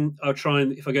traveling, I'll try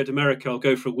and if I go to America, I'll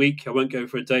go for a week. I won't go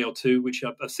for a day or two, which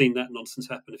I've seen that nonsense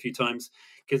happen a few times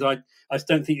because I just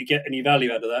don't think you get any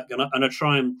value out of that. And I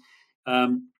try and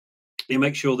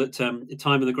make sure that the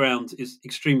time on the ground is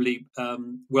extremely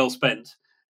well spent.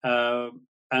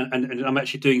 And I'm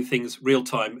actually doing things real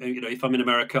time. If I'm in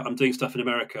America, I'm doing stuff in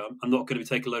America. I'm not going to be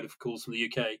taking a load of calls from the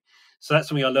UK. So that's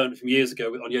something I learned from years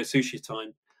ago on Yosushi's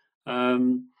time.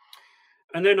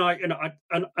 And then I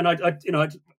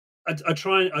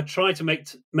try to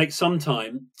make some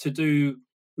time to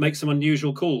make some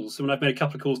unusual calls. I mean, I've made a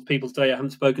couple of calls to people today I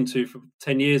haven't spoken to for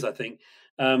 10 years, I think,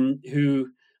 who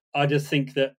I just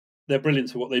think that they're brilliant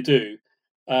at what they do.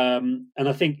 And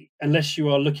I think unless you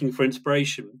are looking for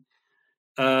inspiration,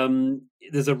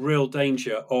 there's a real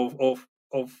danger of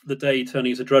the day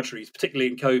turning into drudgeries,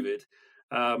 particularly in COVID.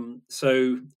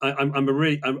 So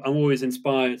I'm always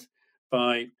inspired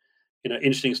by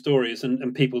interesting stories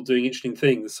and people doing interesting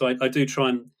things. So I do try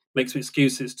and make some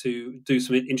excuses to do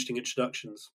some interesting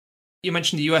introductions. You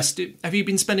mentioned the US. Have you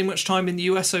been spending much time in the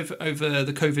US over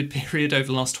the COVID period over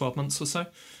the last 12 months or so?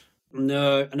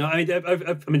 No. I mean,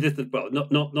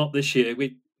 not this year.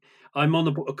 I'm on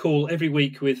a call every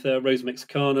week with Rosa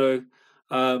Mexicano.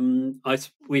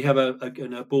 We have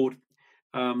a board.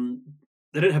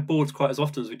 They don't have boards quite as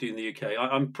often as we do in the UK.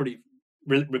 I'm pretty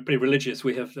religious.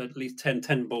 We have at least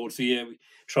 10 boards a year. We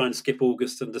try and skip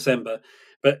August and December.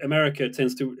 But America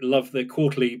tends to love their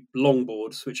quarterly long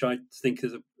boards, which I think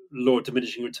is a law of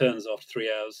diminishing returns after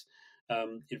 3 hours.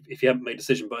 If you haven't made a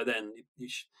decision by then,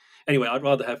 anyway, I'd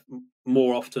rather have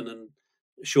more often and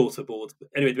shorter boards. But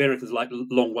anyway, the Americans like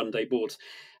long one-day boards.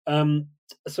 But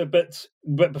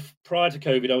prior to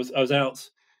COVID, I was out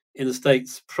in the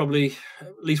States probably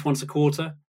at least once a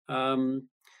quarter.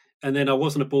 And then I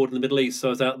wasn't aboard in the Middle East, so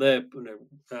I was out there,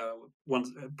 once,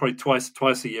 probably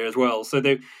twice a year as well. So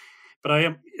but I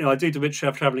am, I do a bit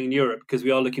of traveling in Europe because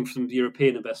we are looking for some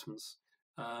European investments.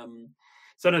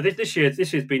 So no, this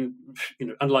year's been,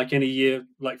 unlike any year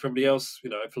like for everybody else. For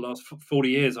the last 40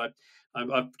 years,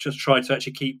 I've just tried to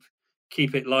actually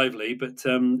keep it lively, but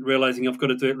realizing I've got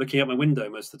to do it looking out my window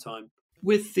most of the time.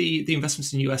 With the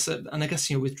investments in the US, and I guess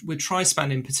with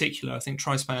Trispan in particular, I think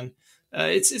Trispan.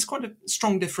 It's quite a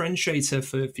strong differentiator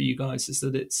for you guys, is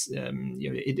that it's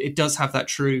it does have that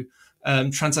true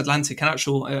transatlantic and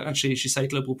actually, as you say,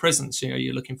 global presence.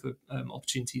 You're looking for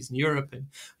opportunities in Europe, and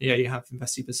you have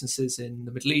invested businesses in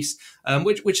the Middle East,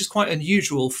 which is quite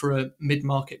unusual for a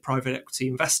mid-market private equity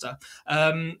investor.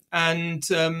 And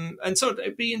so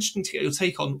it'd be interesting to get your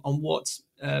take on what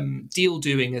deal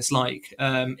doing is like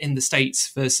in the States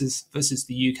versus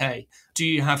the UK? Do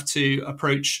you have to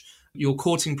approach your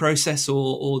courting process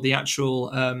or the actual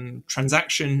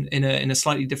transaction in a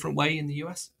slightly different way in the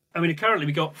US? I mean, currently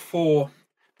we got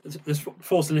there's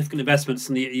four significant investments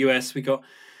in the US. We got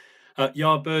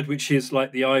Yardbird, which is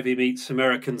like the Ivy meets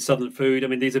American Southern Food. I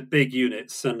mean, these are big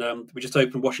units, and we just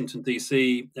opened Washington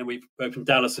DC, and we've opened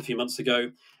Dallas a few months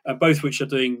ago, both which are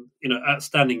doing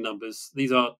outstanding numbers.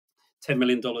 These are $10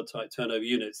 million type turnover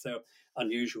units. They're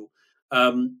unusual. We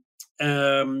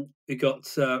got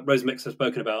Rosamex I've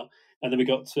spoken about, and then we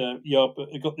got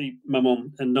Yardbird, we got the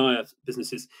Mammon and Naya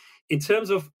businesses. In terms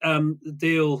of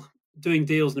doing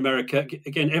deals in America,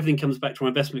 again, everything comes back to our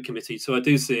investment committee. So I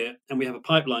do see it, and we have a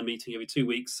pipeline meeting every 2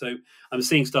 weeks. So I'm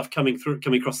seeing stuff coming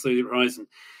across the horizon.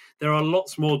 There are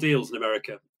lots more deals in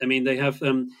America. I mean, they have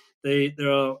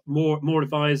there are more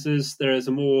advisors. There is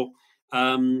a more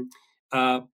by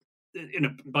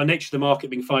nature of the market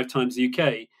being 5 times the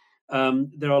UK.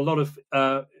 There are a lot of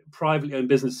privately owned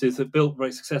businesses that built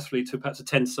very successfully to perhaps a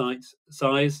 10-site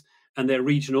size, and they're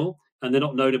regional. And they're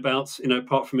not known about,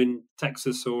 apart from in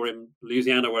Texas or in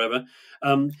Louisiana or wherever.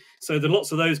 So there are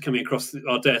lots of those coming across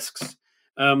our desks.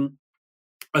 I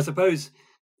suppose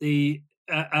the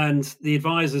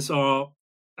advisors are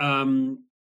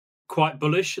quite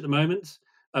bullish at the moment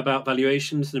about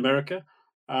valuations in America,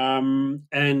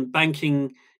 and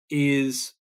banking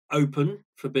is open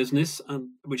for business,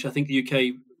 which I think the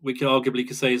UK we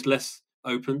could say is less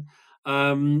open.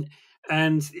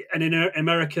 And in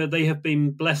America, they have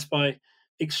been blessed by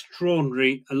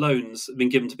extraordinary loans being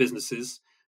given to businesses,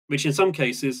 which in some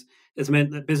cases has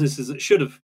meant that businesses that should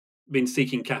have been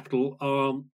seeking capital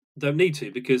don't need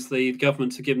to, because the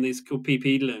government are given these called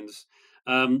PPP loans,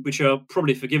 which are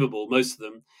probably forgivable, most of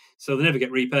them, so they never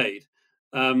get repaid.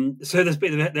 So there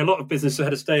are a lot of businesses who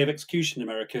had a stay of execution in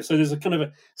America. So there's a kind of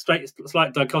a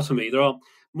slight dichotomy. There are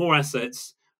more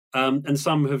assets. And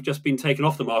some have just been taken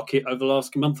off the market over the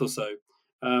last month or so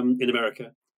in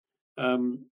America.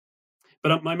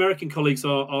 But my American colleagues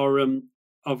are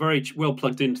very well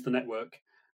plugged into the network,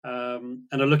 and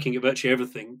are looking at virtually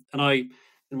everything. And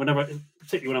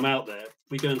particularly when I'm out there,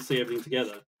 we go and see everything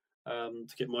together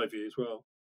to get my view as well.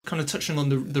 Kind of touching on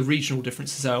the regional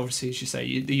differences there, obviously, as you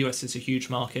say, the US is a huge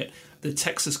market. The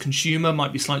Texas consumer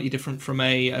might be slightly different from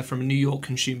a New York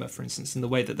consumer, for instance, in the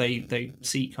way that they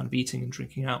see kind of eating and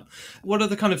drinking out. What are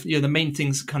the kind of the main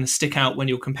things that kind of stick out when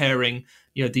you're comparing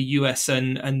the US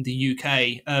and the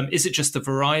UK? Is it just the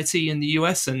variety in the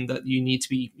US and that you need to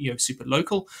be super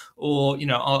local, or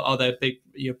are there big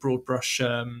broad brush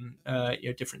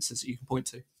differences that you can point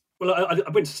to? Well, I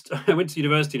went to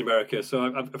university in America,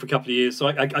 so for a couple of years. So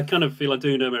I kind of feel I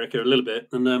do know America a little bit,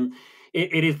 and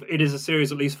it is a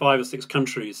series of at least 5 or 6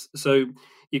 countries. So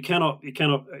you cannot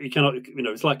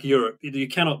it's like Europe. You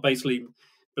cannot basically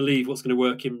believe what's going to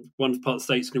work in one part of the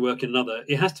state is going to work in another.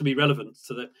 It has to be relevant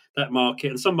to that market,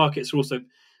 and some markets are also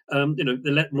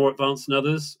they're more advanced than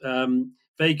others.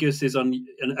 Vegas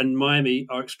and Miami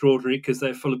are extraordinary because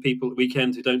they're full of people at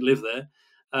weekends who don't live there,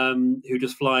 who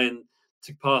just fly in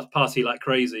to party like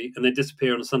crazy and then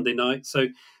disappear on a Sunday night. So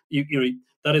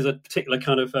that is a particular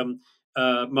kind of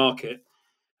market.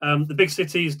 The big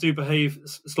cities do behave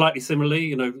slightly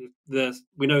similarly.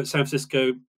 We know San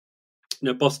Francisco,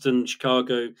 Boston,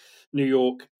 Chicago, New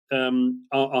York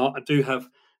do have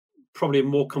probably a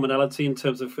more commonality in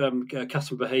terms of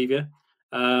customer behavior,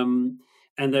 and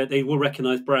they will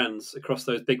recognize brands across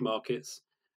those big markets.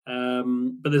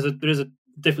 But there is a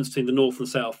difference between the north and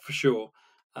south for sure.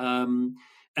 And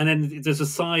then there's a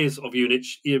size of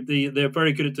units. They're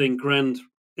very good at doing grand,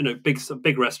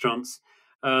 big restaurants.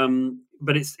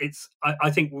 But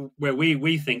I think where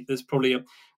we think there's probably a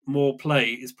more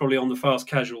play is probably on the fast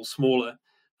casual, smaller,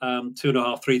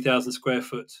 2,500, 3,000 square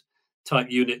foot type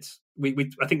units.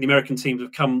 I think the American teams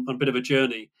have come on a bit of a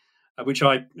journey, which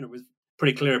I was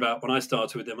pretty clear about when I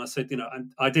started with them. I said,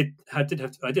 I did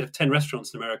have 10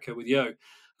 restaurants in America with Yo.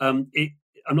 I'm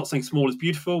not saying small is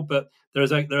beautiful, but there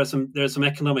are some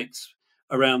economics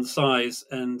around size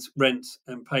and rent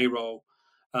and payroll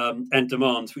and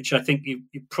demand, which I think you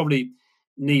probably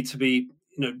need to be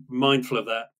mindful of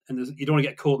that. And you don't want to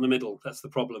get caught in the middle. That's the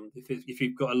problem. If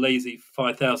you've got a lazy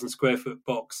 5,000 square foot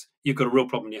box, you've got a real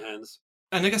problem in your hands.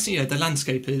 And I guess, the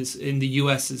landscape is in the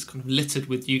US is kind of littered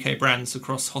with UK brands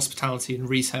across hospitality and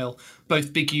retail,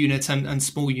 both big unit and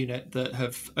small unit that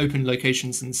have opened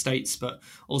locations in the States, but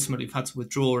ultimately have had to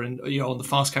withdraw. And, on the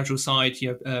fast casual side,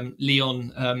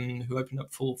 Leon, who opened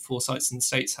up four sites in the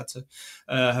States, had to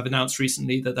have announced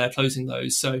recently that they're closing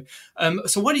those. So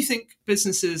why do you think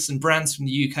businesses and brands from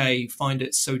the UK find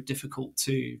it so difficult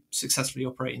to successfully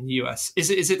operate in the US?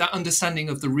 Is it that understanding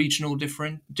of the regional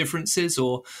differences,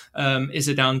 or is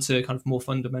it down to kind of more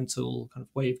fundamental kind of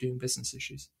way of doing business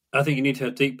issues? I think you need to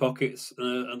have deep pockets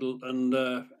and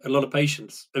a lot of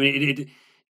patience. I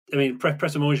mean,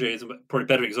 Pret a Manger is probably a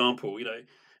better example.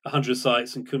 100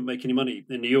 sites and couldn't make any money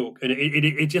in New York, and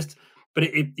it just.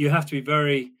 But you have to be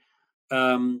very, you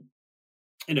know,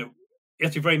 you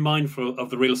have to be very mindful of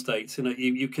the real estate.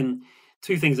 You can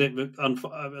two things that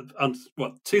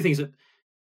two things that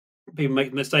people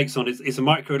make mistakes on is the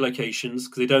micro locations,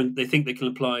 because they think they can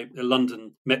apply a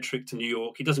London metric to New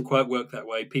York. It doesn't quite work that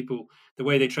way. People, the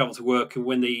way they travel to work and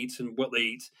when they eat and what they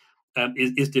eat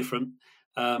is different.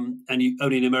 And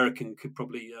only an American could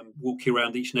probably walk you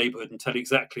around each neighborhood and tell you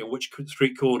exactly on which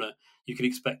street corner you can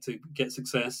expect to get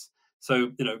success.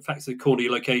 So, in fact, it's a corner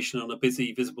location on a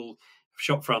busy, visible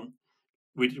shop front,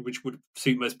 which would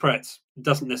suit most Prets,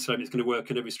 doesn't necessarily mean it's going to work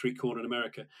in every street corner in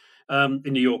America, in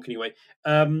New York anyway.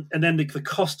 And then the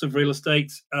cost of real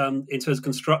estate in terms of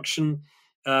construction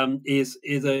is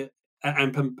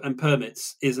and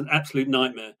permits is an absolute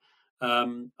nightmare.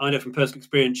 I know from personal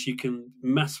experience you can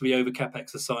massively over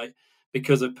capex a site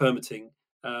because of permitting,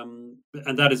 and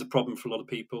that is a problem for a lot of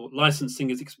people. Licensing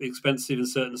is expensive in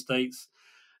certain states,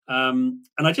 and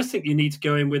I just think you need to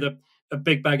go in with a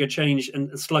big bag of change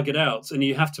and slug it out. And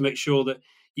you have to make sure that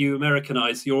you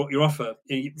Americanize your offer.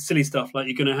 Silly stuff like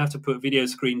you're going to have to put video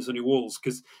screens on your walls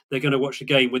because they're going to watch the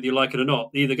game whether you like it or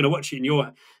not. They're either going to watch it in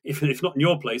your, if not in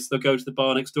your place, they'll go to the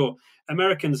bar next door.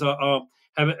 Americans have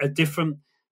a different.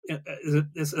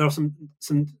 There are some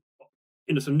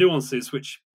nuances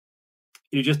which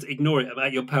you just ignore it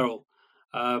at your peril,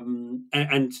 and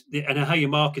how you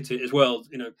market it as well.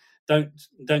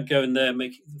 Don't go in there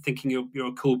thinking you're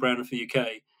a cool brand for the UK.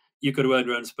 You've got to earn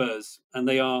your own spurs, and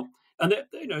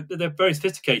they're very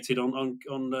sophisticated on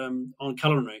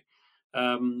culinary.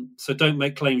 So don't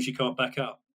make claims you can't back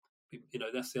up.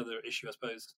 That's the other issue, I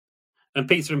suppose. And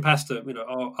pizza and pasta,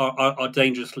 are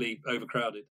dangerously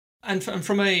overcrowded. And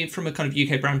from a kind of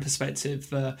UK brand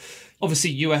perspective,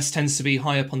 obviously US tends to be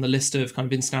high up on the list of kind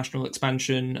of international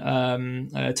expansion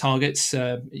targets,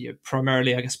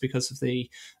 primarily, I guess, because of the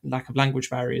lack of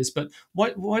language barriers. But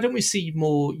why don't we see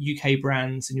more UK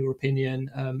brands, in your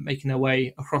opinion, making their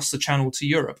way across the channel to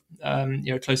Europe?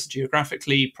 Closer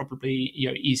geographically, probably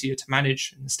easier to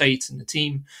manage in the States and the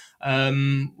team.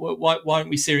 Why aren't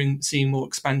we seeing more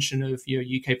expansion of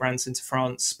UK brands into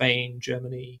France, Spain,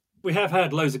 Germany? We have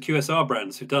had loads of QSR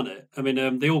brands who've done it. I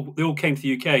mean, they all came to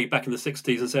the UK back in the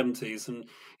 60s and 70s, and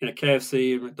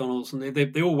KFC and McDonald's, and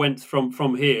they all went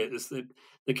from here as the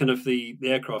kind of the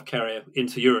aircraft carrier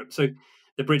into Europe. So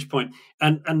the Bridgepoint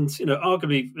and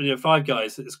arguably Five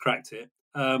Guys has cracked it,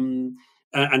 and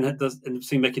seem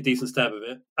to make a decent stab of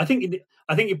it. I think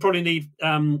you probably need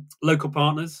local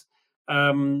partners,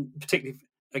 particularly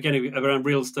again around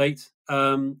real estate.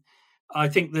 I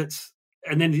think that.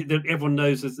 And then everyone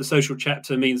knows that the social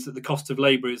chapter means that the cost of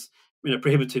labour is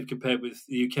prohibitive compared with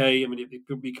the UK. I mean, it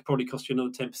could probably cost you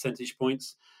another 10 percentage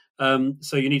points.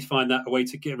 So you need to find that a way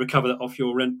to recover that off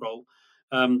your rent roll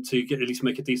to at least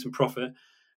make a decent profit.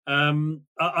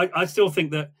 I still think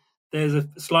that there's a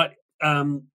slight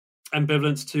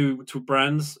ambivalence to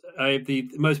brands.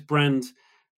 The most brand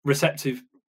receptive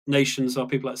nations are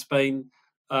people like Spain,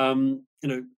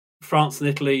 France and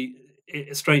Italy.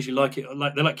 Strangely like it,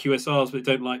 they like QSRs, but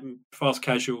they don't like fast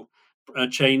casual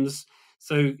chains.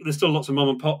 So there's still lots of mom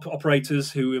and pop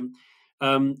operators who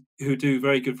do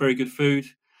very good food.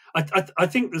 I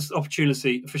think there's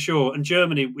opportunity for sure. And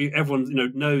Germany, everyone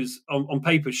knows on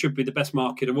paper should be the best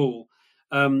market of all.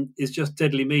 Is just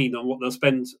deadly mean on what they'll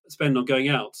spend on going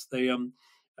out. They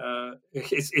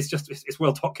it's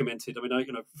well documented. I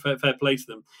mean, fair play to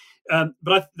them.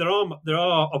 But there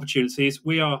are opportunities.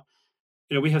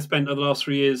 We have spent over the last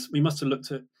 3 years, we must have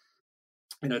looked at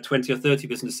 20 or 30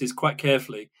 businesses quite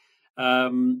carefully,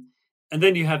 and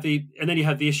then you have the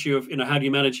issue of how do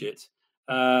you manage it,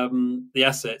 the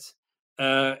asset,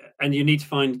 and you need to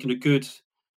find good,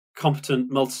 competent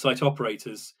multi-site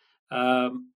operators.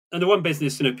 And the one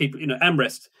business, people,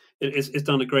 Amrest has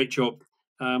done a great job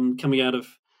coming out of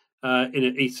out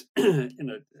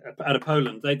of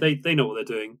Poland. They know what they're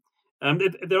doing.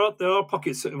 There are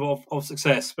pockets of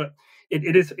success, but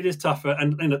it is tougher,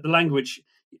 and the language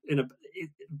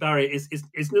barrier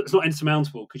it's not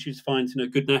insurmountable, because you find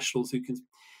good nationals who can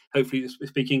hopefully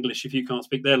speak English if you can't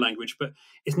speak their language. But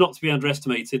it's not to be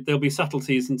underestimated. There'll be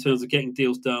subtleties in terms of getting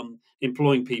deals done,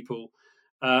 employing people.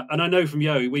 And I know from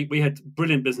Yo, we had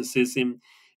brilliant businesses in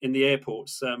the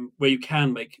airports, where you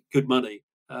can make good money.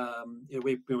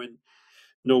 We were in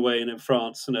Norway and in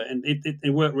France, and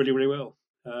it worked really, really well.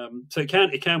 So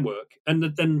it can work.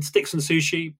 And then Sticks and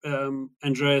Sushi,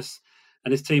 Andreas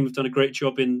and his team have done a great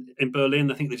job in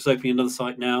Berlin. I think they're just opening another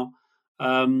site now.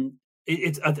 And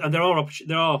there are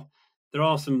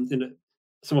some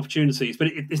some opportunities, but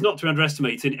it's not to be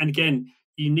underestimated. And again,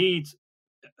 you need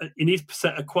to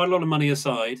set quite a lot of money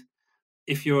aside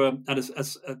if you're at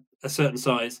a certain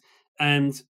size,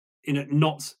 and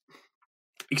not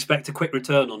expect a quick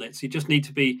return on it. So you just need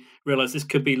to realize this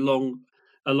could be a long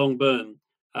burn.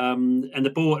 And the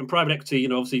board and private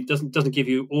equity, obviously doesn't give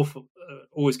you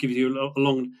always give you a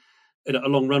long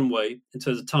runway in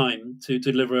terms of time to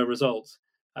deliver a result.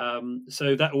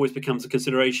 So that always becomes a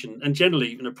consideration. And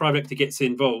generally, private equity gets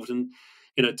involved, and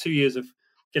 2 years of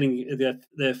getting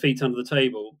their feet under the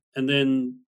table, and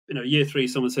then year 3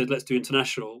 someone says let's do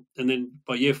international, and then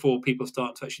by year 4 people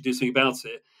start to actually do something about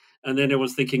it, and then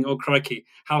everyone's thinking, oh crikey,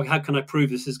 how can I prove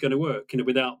this is going to work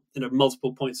without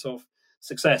multiple points of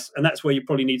success. And that's where you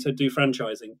probably need to do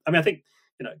franchising. I mean, I think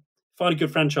find a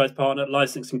good franchise partner,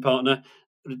 licensing partner,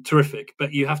 terrific,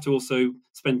 but you have to also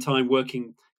spend time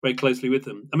working very closely with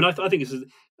them. I mean, I think this is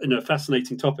a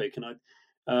fascinating topic, and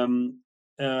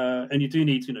and you do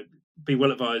need to be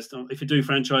well advised if you do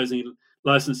franchising,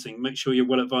 licensing. Make sure you're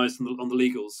well advised on the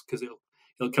legals, because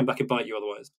it'll come back and bite you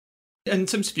otherwise. In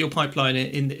terms of your pipeline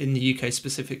in the UK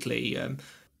specifically,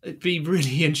 it'd be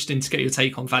really interesting to get your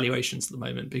take on valuations at the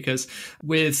moment, because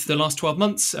with the last 12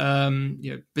 months,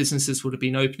 businesses would have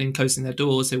been opening, closing their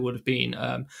doors. They would have been,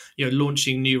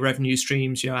 launching new revenue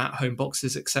streams, at-home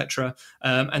boxes, etc.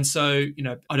 And so,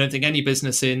 I don't think any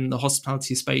business in the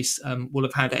hospitality space will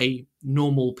have had a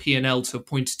normal P&L to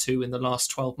point to in the last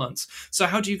 12 months. So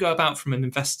how do you go about, from an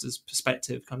investor's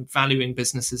perspective, kind of valuing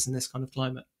businesses in this kind of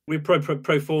climate? We pro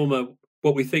forma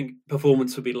what we think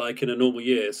performance would be like in a normal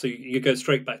year. So you go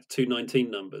straight back to 2019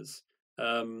 numbers,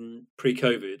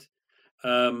 pre-COVID,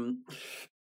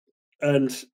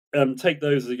 and take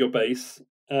those as your base.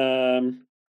 Add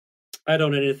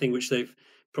on anything which they've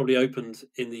probably opened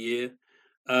in the year.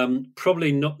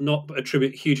 Probably not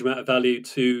attribute a huge amount of value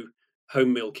to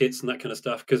home meal kits and that kind of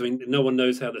stuff, because no one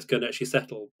knows how that's going to actually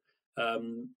settle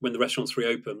when the restaurants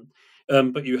reopen.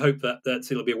 But you hope that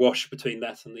it'll be a wash between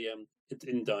that and the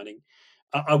in dining.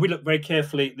 We look very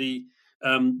carefully at the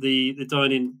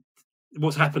dine-in,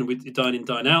 what's happened with the dine-in,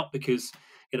 dine-out, because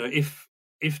if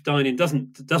dine-in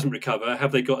doesn't recover,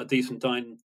 have they got a decent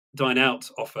dine-out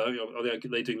offer? Are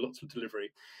they doing lots of delivery?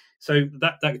 So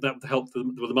that would help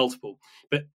with the multiple.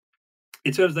 But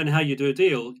in terms of then how you do a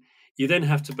deal, you then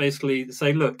have to basically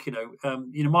say, look,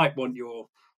 you might want your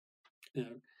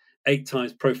 8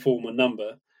 times pro forma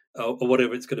number, or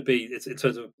whatever it's going to be. It's in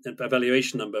terms of a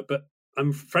valuation number, but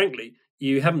frankly,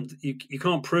 you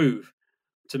can't prove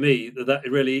to me that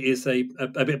really is a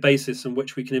bit of basis on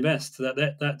which we can invest.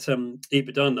 That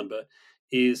EBITDA number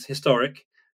is historic.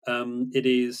 It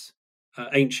is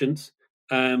ancient.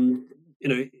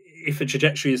 If a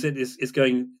trajectory is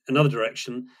going another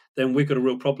direction, then we've got a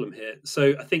real problem here.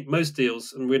 So I think most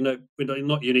deals, and we're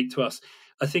not unique to us,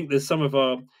 I think there's some of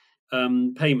our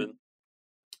payment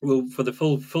will, for the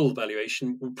full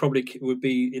valuation, would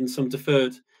be in some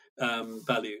deferred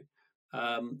value.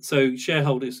 So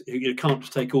shareholders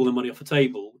can't take all the money off the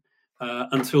table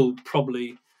until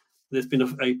probably there's been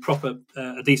a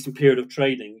decent period of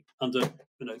trading under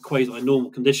quasi normal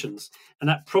conditions, and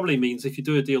that probably means if you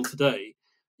do a deal today,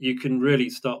 you can really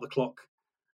start the clock.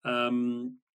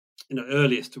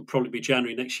 Earliest will probably be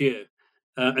January next year,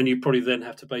 and you probably then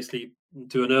have to basically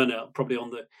do an earnout probably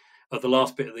on the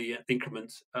last bit of the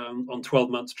increment on 12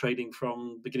 months trading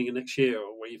from beginning of next year,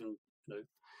 or even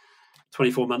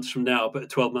 24 months from now, but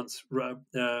 12 months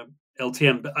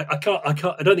LTM. But I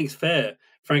don't think it's fair,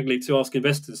 frankly, to ask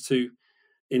investors to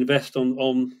invest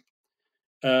and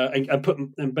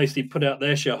basically put out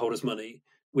their shareholders' money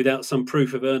without some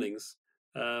proof of earnings.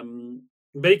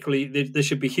 But equally, there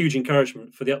should be huge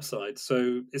encouragement for the upside.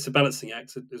 So it's a balancing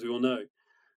act, as we all know.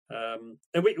 And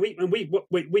we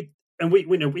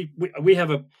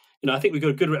have a, I think we've got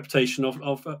a good reputation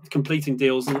of completing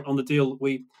deals on the deal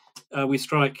we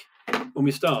strike when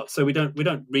we start. So we don't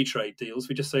retrade deals.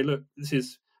 We just say, look, this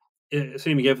is,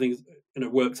 assuming everything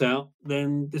works out,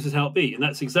 then this is how it be, and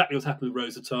that's exactly what's happened with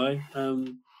Rosatie.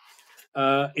 And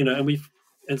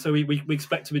so we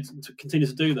expect to continue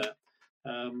to do that.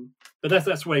 But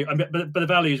that's where. But the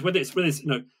values, whether it's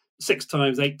 6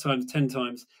 times, 8 times, 10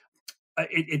 times,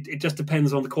 it just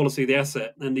depends on the quality of the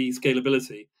asset and the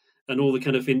scalability and all the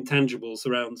kind of intangibles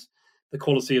around the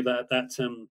quality of that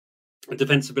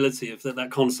defensibility of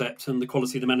that concept and the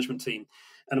quality of the management team.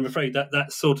 And I'm afraid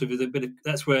that sort of is a bit of,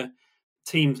 that's where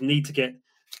teams need to get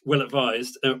well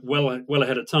advised, well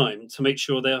ahead of time to make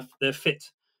sure they're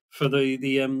fit for the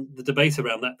debate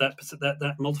around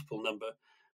that multiple number,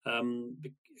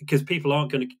 because people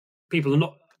aren't going to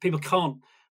people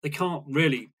can't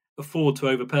really afford to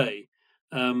overpay,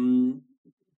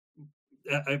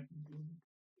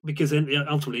 because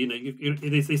ultimately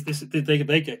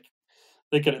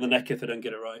they get it in the neck if they don't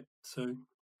get it right. So.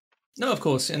 No, of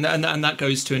course, and that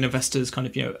goes to an investor's kind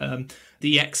of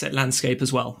the exit landscape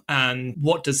as well. And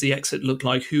what does the exit look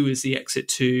like? Who is the exit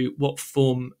to? What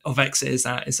form of exit is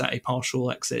that? Is that a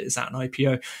partial exit? Is that an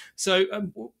IPO? So,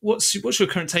 what's your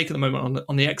current take at the moment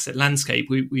on the exit landscape?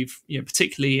 We've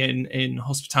particularly in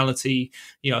hospitality,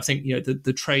 I think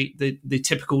the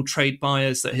typical trade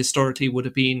buyers that historically would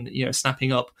have been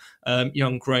snapping up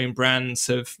young growing brands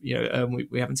have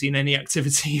we haven't seen any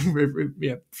activity,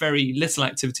 very little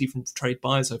activity from trade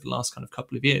buyers over the last kind of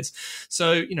couple of years.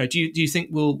 So do you think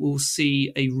we'll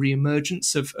see a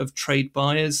reemergence of trade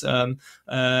buyers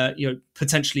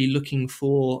potentially looking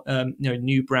for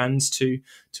new brands to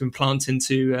implant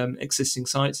into existing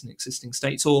sites and existing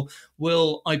states, or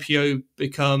will IPO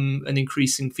become an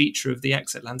increasing feature of the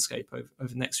exit landscape over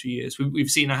the next few years? We've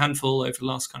seen a handful over the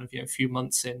last kind of few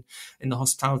months in the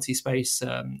hospitality space,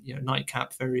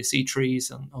 Nightcap, various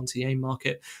eateries onto the AIM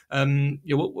market.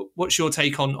 What's your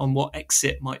take on what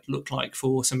exit might look like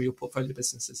for some of your portfolio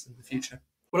businesses in the future?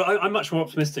 Well, I'm much more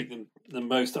optimistic than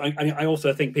most. I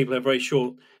also think people have very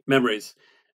short memories.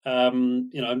 I'm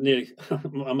nearly,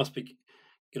 I must be,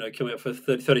 coming up for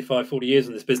 30, 35, 40 years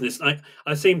in this business.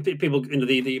 I've seen people into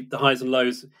the highs and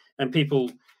lows, and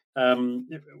people,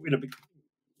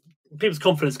 people's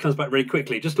confidence comes back very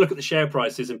quickly. Just look at the share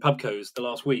prices in pubcos the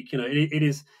last week. It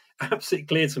is absolutely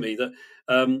clear to me that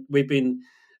we've been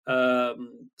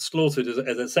slaughtered as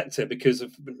a sector because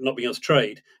of not being able to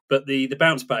trade, but the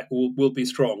bounce back will be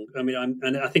strong. I mean,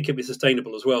 and I think it'll be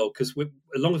sustainable as well, because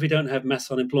as long as we don't have mass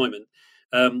unemployment,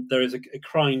 there is a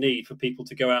crying need for people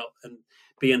to go out and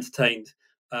be entertained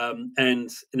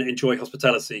and enjoy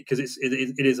hospitality, because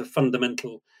it is a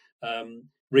fundamental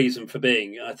reason for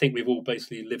being. I think we've all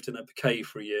basically lived in a cave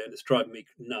for a year, and it's driving me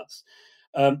nuts.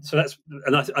 So that's,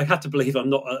 and I have to believe I'm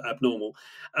not abnormal.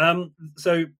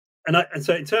 So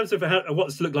in terms of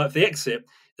what's looked like for the exit,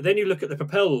 then you look at the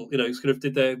Propel, sort of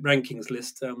did their rankings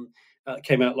list,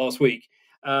 came out last week.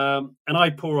 And I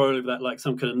pour all over that like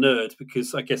some kind of nerd,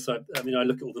 because I guess I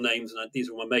look at all the names, and these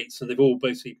are all my mates, and they've all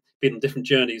basically been on different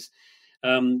journeys,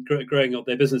 growing up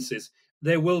their businesses.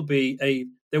 There will be a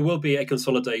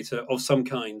consolidator of some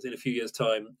kind in a few years'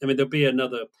 time. I mean, there'll be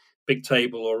another Big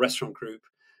Table or Restaurant Group,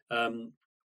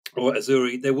 or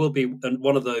Azuri. There will be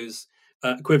one of those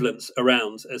equivalents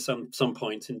around at some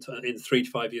point in 3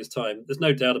 to 5 years' time. There's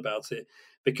no doubt about it,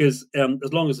 because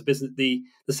as long as the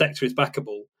sector is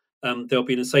backable, there'll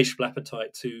be an insatiable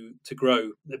appetite to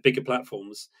grow bigger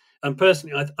platforms. And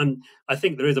personally, I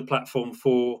think there is a platform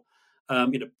for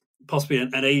possibly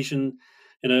an Asian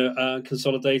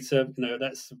consolidator,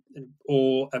 that's,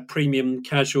 or a premium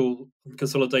casual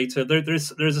consolidator.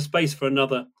 There is a space for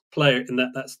another player in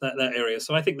that area.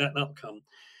 So I think that'll come.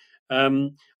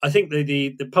 I think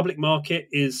the public market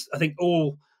is, I think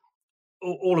all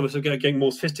of us are getting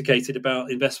more sophisticated about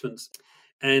investments,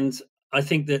 and I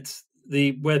think that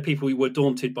where people were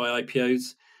daunted by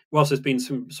IPOs, whilst there's been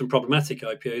some problematic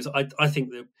IPOs, I think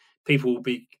that people will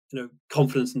be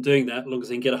confident in doing that, as long as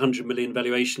they can get 100 million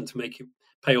valuation to make it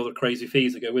pay all the crazy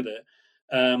fees that go with it.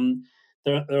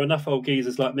 There are enough old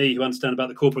geezers like me who understand about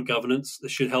the corporate governance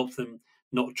that should help them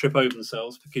not trip over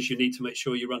themselves, because you need to make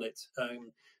sure you run it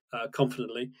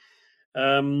confidently.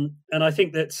 And I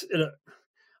think that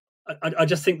I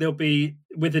just think there'll be,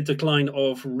 with the decline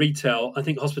of retail, I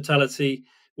think hospitality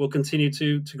will continue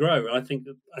to grow. I think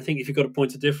if you've got a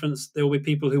point of difference, there will be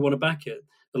people who want to back it,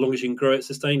 as long as you can grow it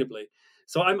sustainably.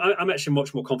 So I'm actually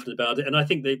much more confident about it, and I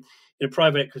think that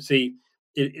private equity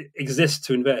it exists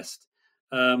to invest,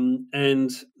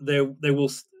 and there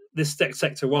will, this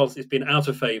sector, whilst it's been out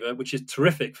of favour, which is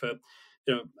terrific for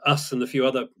us and a few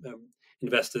other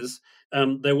investors,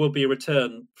 there will be a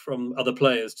return from other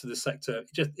players to this sector. It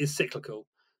just is cyclical.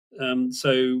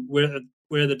 So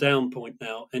we're at the down point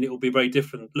now, and it will be very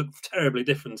different, look terribly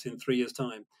different in 3 years'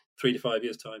 time, 3 to 5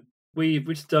 years' time. We've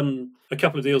just done a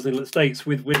couple of deals in the States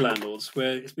with landlords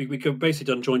where we could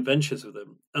basically done joint ventures with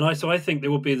them. And I think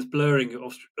there will be this blurring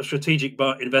of strategic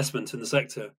investment in the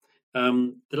sector.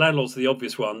 The landlords are the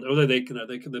obvious one, although they're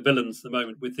villains at the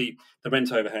moment with the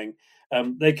rent overhang.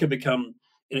 They could become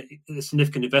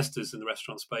significant investors in the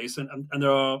restaurant space, and there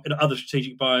are other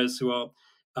strategic buyers who are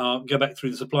go back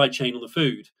through the supply chain on the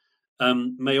food.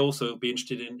 May also be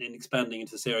interested in expanding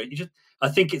into this area. I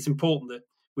think it's important that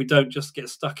we don't just get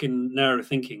stuck in narrow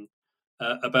thinking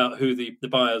about who the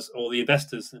buyers or the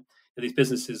investors in these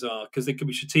businesses are, because they could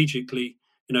be strategically,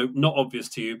 not obvious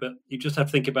to you, but you just have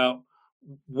to think about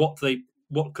what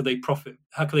could they profit,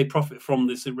 how could they profit from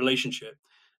this relationship.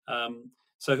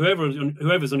 So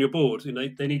whoever's on your board,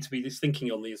 they need to be just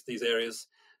thinking on these areas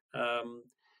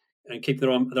and keep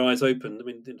their eyes open. I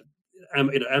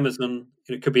mean, Amazon,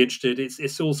 could be interested.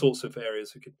 It's all sorts of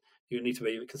areas you need to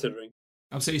be considering.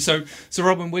 Absolutely. So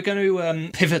Robin, we're going to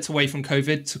pivot away from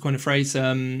COVID, to coin a phrase,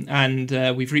 and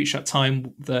we've reached that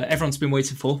time that everyone's been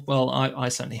waiting for. Well, I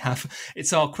certainly have.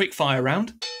 It's our quick fire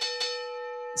round.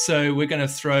 So we're going to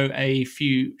throw a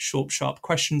few short, sharp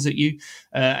questions at you,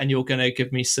 and you're going to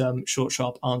give me some short,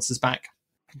 sharp answers back.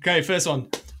 Okay, first one.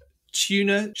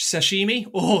 Tuna sashimi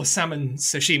or salmon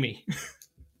sashimi?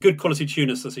 Good quality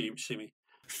tuna sashimi.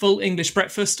 Full English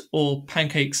breakfast or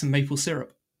pancakes and maple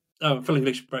syrup? Oh, full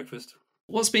English breakfast.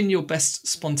 What's been your best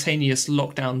spontaneous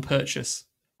lockdown purchase?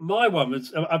 My one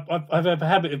was, I've a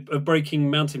habit of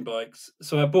breaking mountain bikes.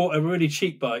 So I bought a really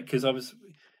cheap bike because I was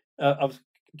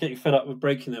getting fed up with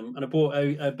breaking them. And I bought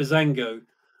a Bazango,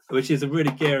 which is a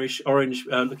really garish orange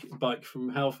looking bike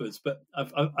from Halfords. But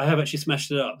I have actually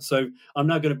smashed it up. So I'm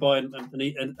now going to buy an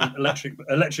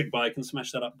electric bike and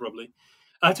smash that up probably.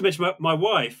 I have to mention my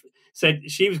wife said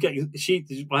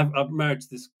I'm married to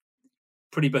this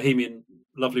pretty bohemian,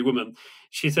 lovely woman.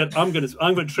 She said, I'm going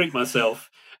to treat myself.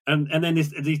 And then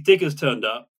these diggers turned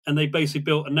up and they basically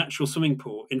built a natural swimming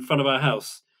pool in front of our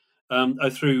house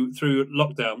through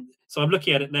lockdown. So I'm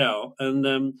looking at it now,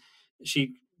 and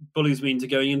she bullies me into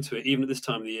going into it, even at this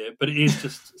time of the year. But it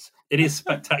is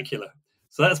spectacular.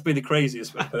 So that's been the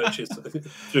craziest purchase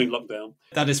during lockdown.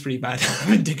 That is pretty bad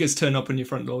when diggers turn up on your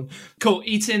front lawn. Cool.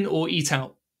 Eat in or eat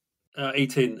out?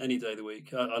 Eat in any day of the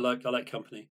week. I like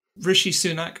company. Rishi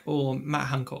Sunak or Matt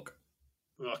Hancock?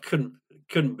 I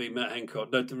couldn't be Matt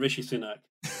Hancock. No, Rishi Sunak.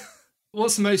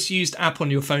 What's the most used app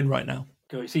on your phone right now?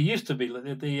 It used to be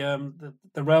the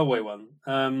railway one,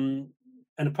 and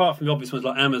apart from the obvious ones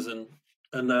like Amazon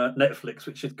and Netflix,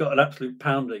 which has got an absolute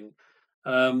pounding.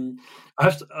 I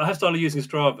have started using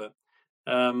Strava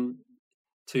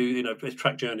to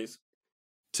track journeys.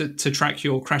 To track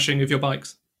your crashing of your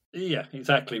bikes. Yeah,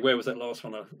 exactly. Where was that last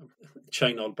one? A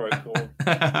chain I broke.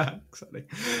 Exactly.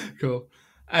 Cool.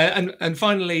 And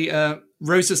finally,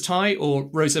 Rosa's Thai or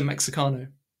Rosa Mexicano?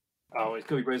 Oh, it's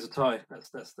got to be Rosa Thai. That's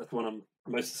the one I'm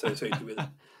most associated with.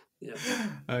 Yeah.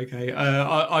 Okay.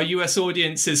 Our US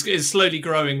audience is slowly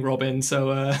growing, Robin.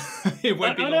 So it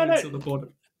won't be long until the border.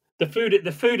 The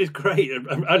food is great.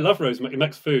 I love Rosa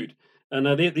Mex food,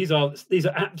 and these are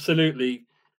absolutely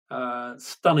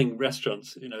stunning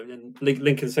restaurants. In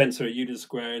Lincoln Center, Union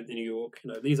Square in New York.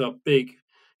 These are big.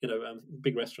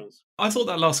 Big restaurants. I thought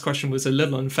that last question was a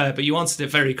little unfair, but you answered it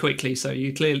very quickly, so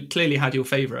you clearly had your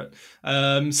favourite.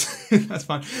 So that's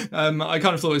fine. I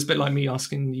kind of thought it was a bit like me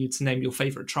asking you to name your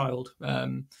favourite child, but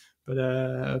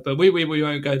we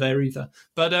won't go there either.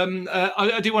 But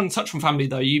I do want to touch on family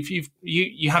though.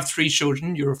 You have 3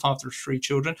 children. You're a father of 3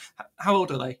 children. How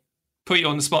old are they? Put you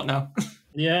on the spot now.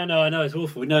 Yeah, no, I know it's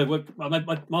awful. No,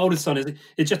 my oldest son is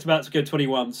just about to go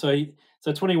 21.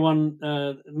 So 21,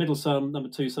 middle son, number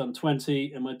 2 son,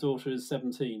 20, and my daughter is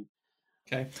 17.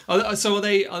 Okay. So are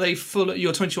they full?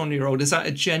 Your 21-year-old, is that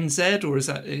a Gen Z or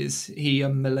is he a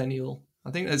millennial?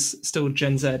 I think that's still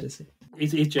Gen Z, is he?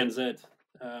 He's Gen Z.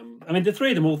 I mean, the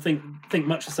 3 of them all think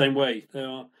much the same way.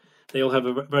 They all have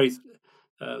a very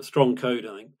strong code,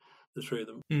 I think. The 3 of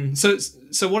them.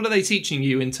 So what are they teaching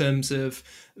you in terms of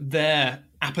their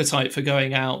appetite for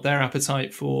going out, their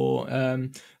appetite for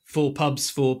pubs,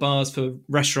 for bars, for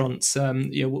restaurants?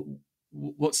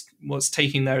 What's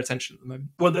taking their attention at the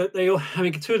moment? Well, they all. I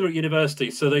mean, 2 of them are at university,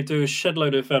 so they do a shed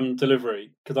load of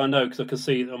delivery because I can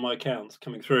see it on my accounts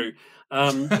coming through.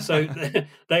 So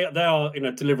they are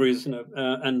deliveries,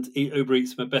 and Uber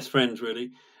Eats are my best friends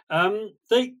really. But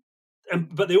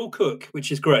they all cook,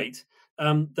 which is great.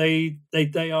 They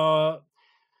are.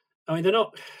 I mean, they're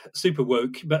not super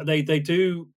woke, but they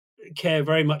do care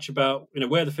very much about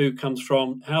where the food comes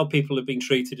from, how people are being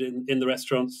treated in the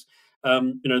restaurants.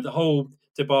 The whole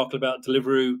debacle about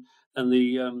Deliveroo and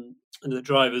the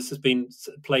drivers has been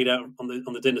played out on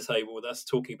the dinner table with us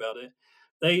talking about it.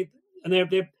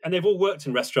 They've all worked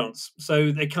in restaurants,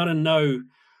 so they kind of know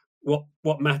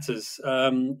what matters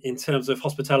in terms of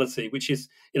hospitality, which is,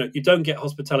 you don't get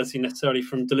hospitality necessarily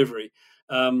from delivery.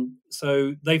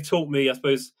 So they've taught me, I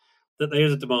suppose, that there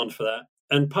is a demand for that.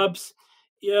 And pubs,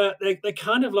 yeah, they're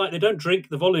kind of like, they don't drink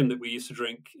the volume that we used to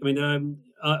drink. I mean,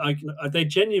 they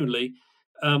genuinely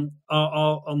are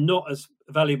not as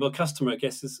valuable a customer, I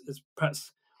guess, as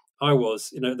perhaps I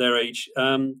was, at their age.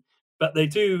 But they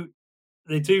do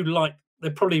like, they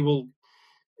probably will,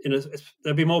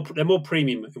 they're more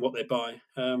premium in what they buy,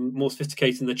 more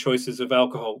sophisticated in their choices of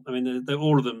alcohol. I mean, they're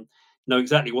all of them know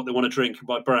exactly what they want to drink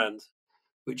by brand,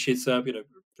 which is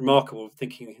remarkable,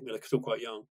 thinking they're still quite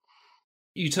young.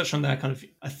 You touched on that kind of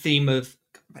a theme of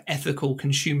ethical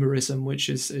consumerism, which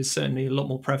is certainly a lot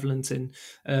more prevalent in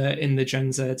the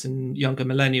Gen Z and younger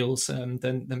millennials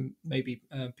than maybe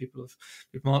people of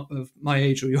my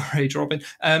age or your age, Robin.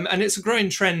 And it's a growing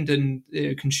trend, and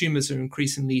consumers are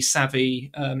increasingly savvy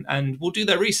and will do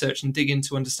their research and dig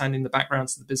into understanding the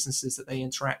backgrounds of the businesses that they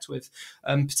interact with,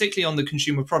 particularly on the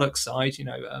consumer product side.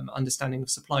 Understanding of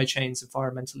supply chains,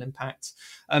 environmental impact.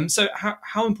 So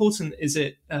how important is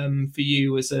it for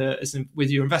you with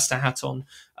your investor hat on,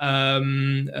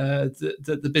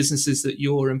 the businesses that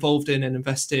you're involved in and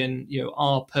invest in,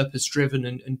 are purpose driven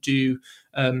and do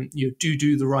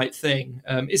the right thing?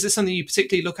 Is this something you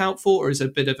particularly look out for, or is it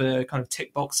a bit of a kind of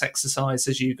tick box exercise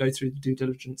as you go through the due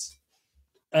diligence?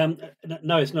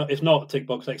 No, it's not. It's not a tick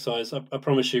box exercise. I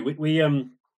promise you.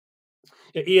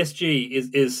 ESG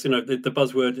is the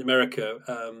buzzword in America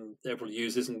everyone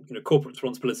uses, and corporate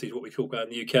responsibility is what we talk about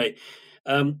in the UK.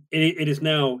 It is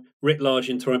now writ large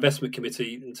into our investment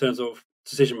committee in terms of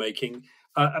decision making.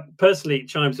 Personally, it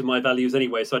chimes with my values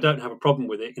anyway, so I don't have a problem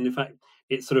with it. And in fact,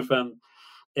 it sort of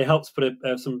it helps put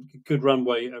some good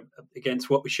runway against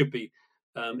what we should be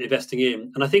investing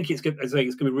in. And I think it's going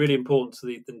to be really important to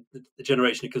the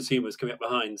generation of consumers coming up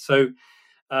behind. So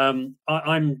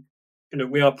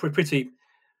we are pretty.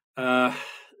 I've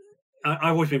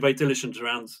always been very diligent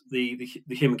around the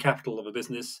human capital of a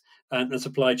business and the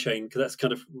supply chain, because that's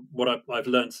kind of what I've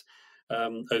learned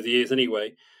over the years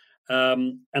anyway.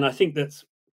 And I think that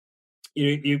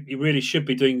you really should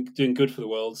be doing good for the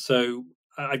world. So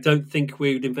I don't think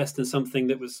we would invest in something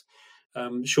that was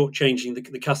shortchanging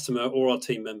the customer or our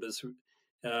team members.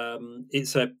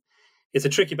 It's a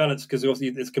tricky balance, because obviously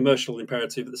there's commercial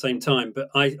imperative at the same time. But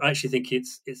I actually think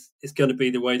it's going to be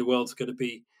the way the world's going to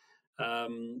be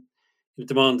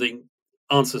demanding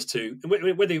answers to.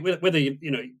 Whether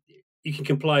you can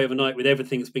comply overnight with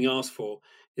everything that's being asked for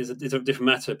is a different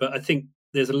matter. But I think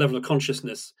there's a level of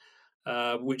consciousness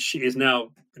which is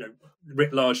now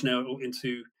writ large now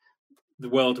into the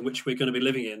world in which we're going to be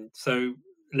living in. So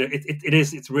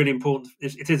it's really important.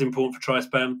 It is important for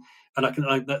Trispan, and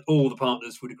that all the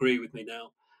partners would agree with me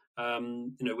now.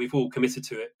 We've all committed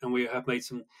to it, and we have made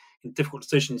some difficult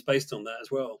decisions based on that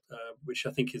as well, which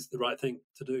I think is the right thing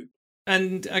to do.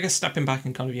 And I guess stepping back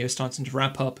and kind of starting to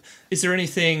wrap up, is there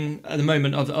anything at the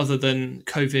moment other than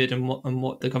COVID and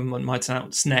what the government might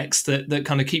announce next that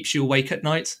kind of keeps you awake at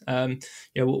night?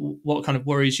 What kind of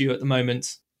worries you at the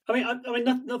moment? Nothing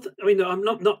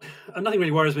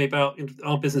really worries me about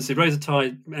our businesses. Razor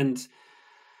Tide and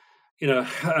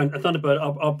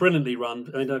Thunderbird are brilliantly run.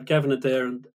 I mean, Gavin Adair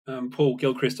and Paul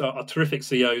Gilchrist are terrific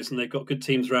CEOs, and they've got good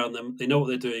teams around them. They know what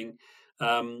they're doing,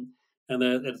 and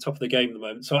they're at the top of the game at the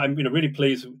moment. So I'm really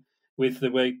pleased with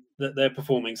the way that they're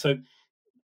performing. So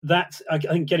that, I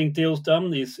think, getting deals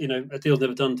done is, a deal's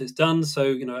never done until it's done.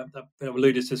 So I've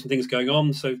alluded to some things going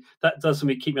on. So that does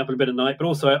something keep me up a bit at night. But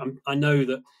also I know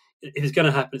that if it's going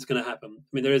to happen, it's going to happen. I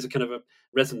mean, there is a kind of a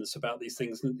resonance about these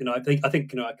things. And, I think I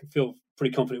can feel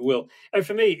pretty confident it will. And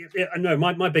for me, I know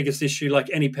my biggest issue, like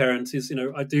any parent, is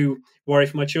I do worry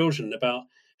for my children about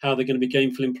how they're going to be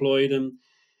gainfully employed, and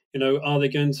are they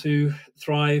going to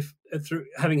thrive through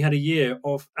having had a year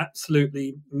of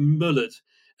absolutely mullered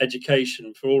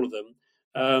education for all of them,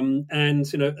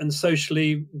 and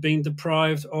socially being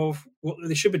deprived of what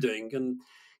they should be doing. And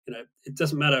it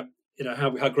doesn't matter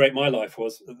how great my life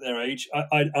was at their age.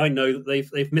 I know that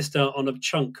they've missed out on a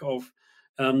chunk of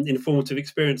informative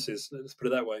experiences. Let's put it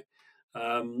that way.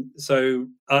 So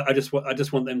I just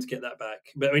want them to get that back.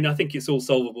 But I mean, I think it's all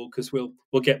solvable, because we'll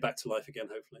get back to life again,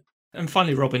 hopefully. And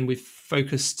finally, Robin, we've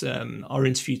focused our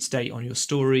interview today on your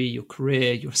story, your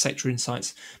career, your sector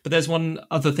insights. But there's one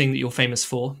other thing that you're famous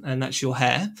for, and that's your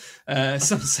hair.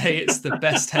 Some say it's the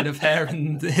best head of hair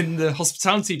in the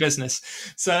hospitality business.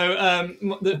 So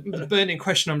the burning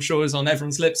question, I'm sure, is on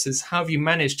everyone's lips is, how have you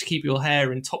managed to keep your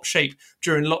hair in top shape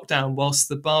during lockdown whilst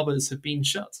the barbers have been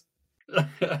shut?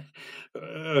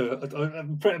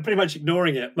 I'm pretty much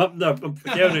ignoring it. No,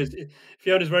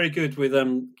 Fiona's very good with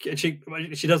she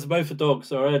does both the dogs,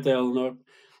 so Airedale and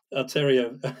our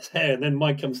terrier hair, and then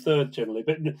mine comes third generally.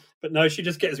 But no, she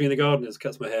just gets me in the garden and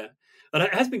cuts my hair. And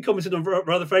it has been commented on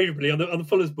rather favourably on the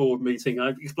Fuller's Board meeting.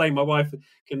 I explained my wife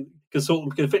can consult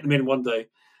them, can fit them in one day.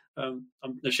 I'm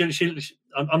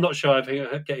not shy of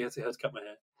getting her to cut my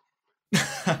hair.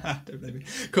 Don't blame me.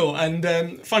 Cool.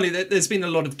 And finally, there's been a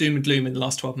lot of doom and gloom in the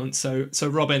last 12 months. So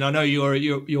Robin, I know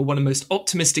you're one of the most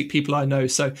optimistic people I know.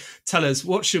 So tell us,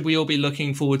 what should we all be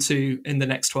looking forward to in the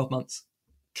next 12 months?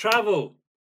 Travel.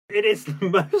 It is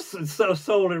the most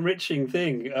soul enriching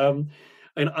thing.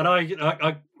 We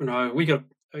got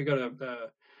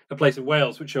a place in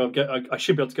Wales which I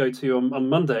should be able to go to on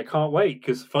Monday. I can't wait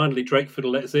because finally Drakeford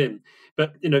will let us in.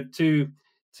 But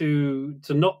to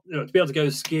not to be able to go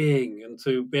skiing and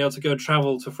to be able to go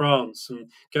travel to France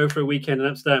and go for a weekend in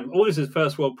Amsterdam, all this is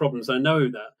first world problems. I know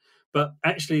that, but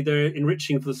actually they're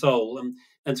enriching for the soul,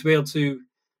 and to be able to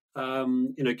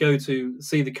go to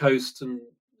see the coast and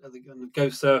go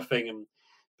surfing and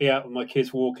be out with my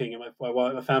kids walking and my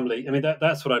wife, my family. I mean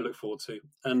that's what I look forward to,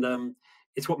 and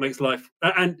it's what makes life,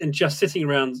 and just sitting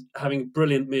around having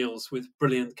brilliant meals with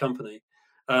brilliant company,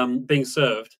 being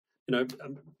served,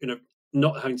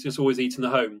 not having to just always eat in the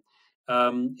home,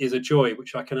 is a joy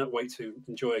which I cannot wait to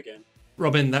enjoy again.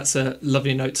 Robin, that's a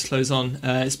lovely note to close on.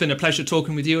 It's been a pleasure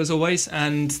talking with you as always,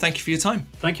 and thank you for your time.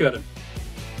 Thank you, Adam.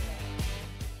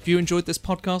 If you enjoyed this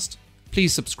podcast,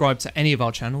 please subscribe to any of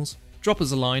our channels, drop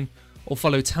us a line, or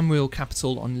follow Tamriel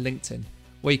Capital on LinkedIn,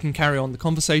 where you can carry on the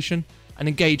conversation and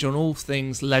engage on all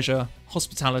things leisure,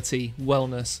 hospitality,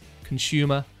 wellness,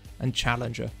 consumer, and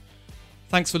challenger.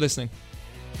 Thanks for listening.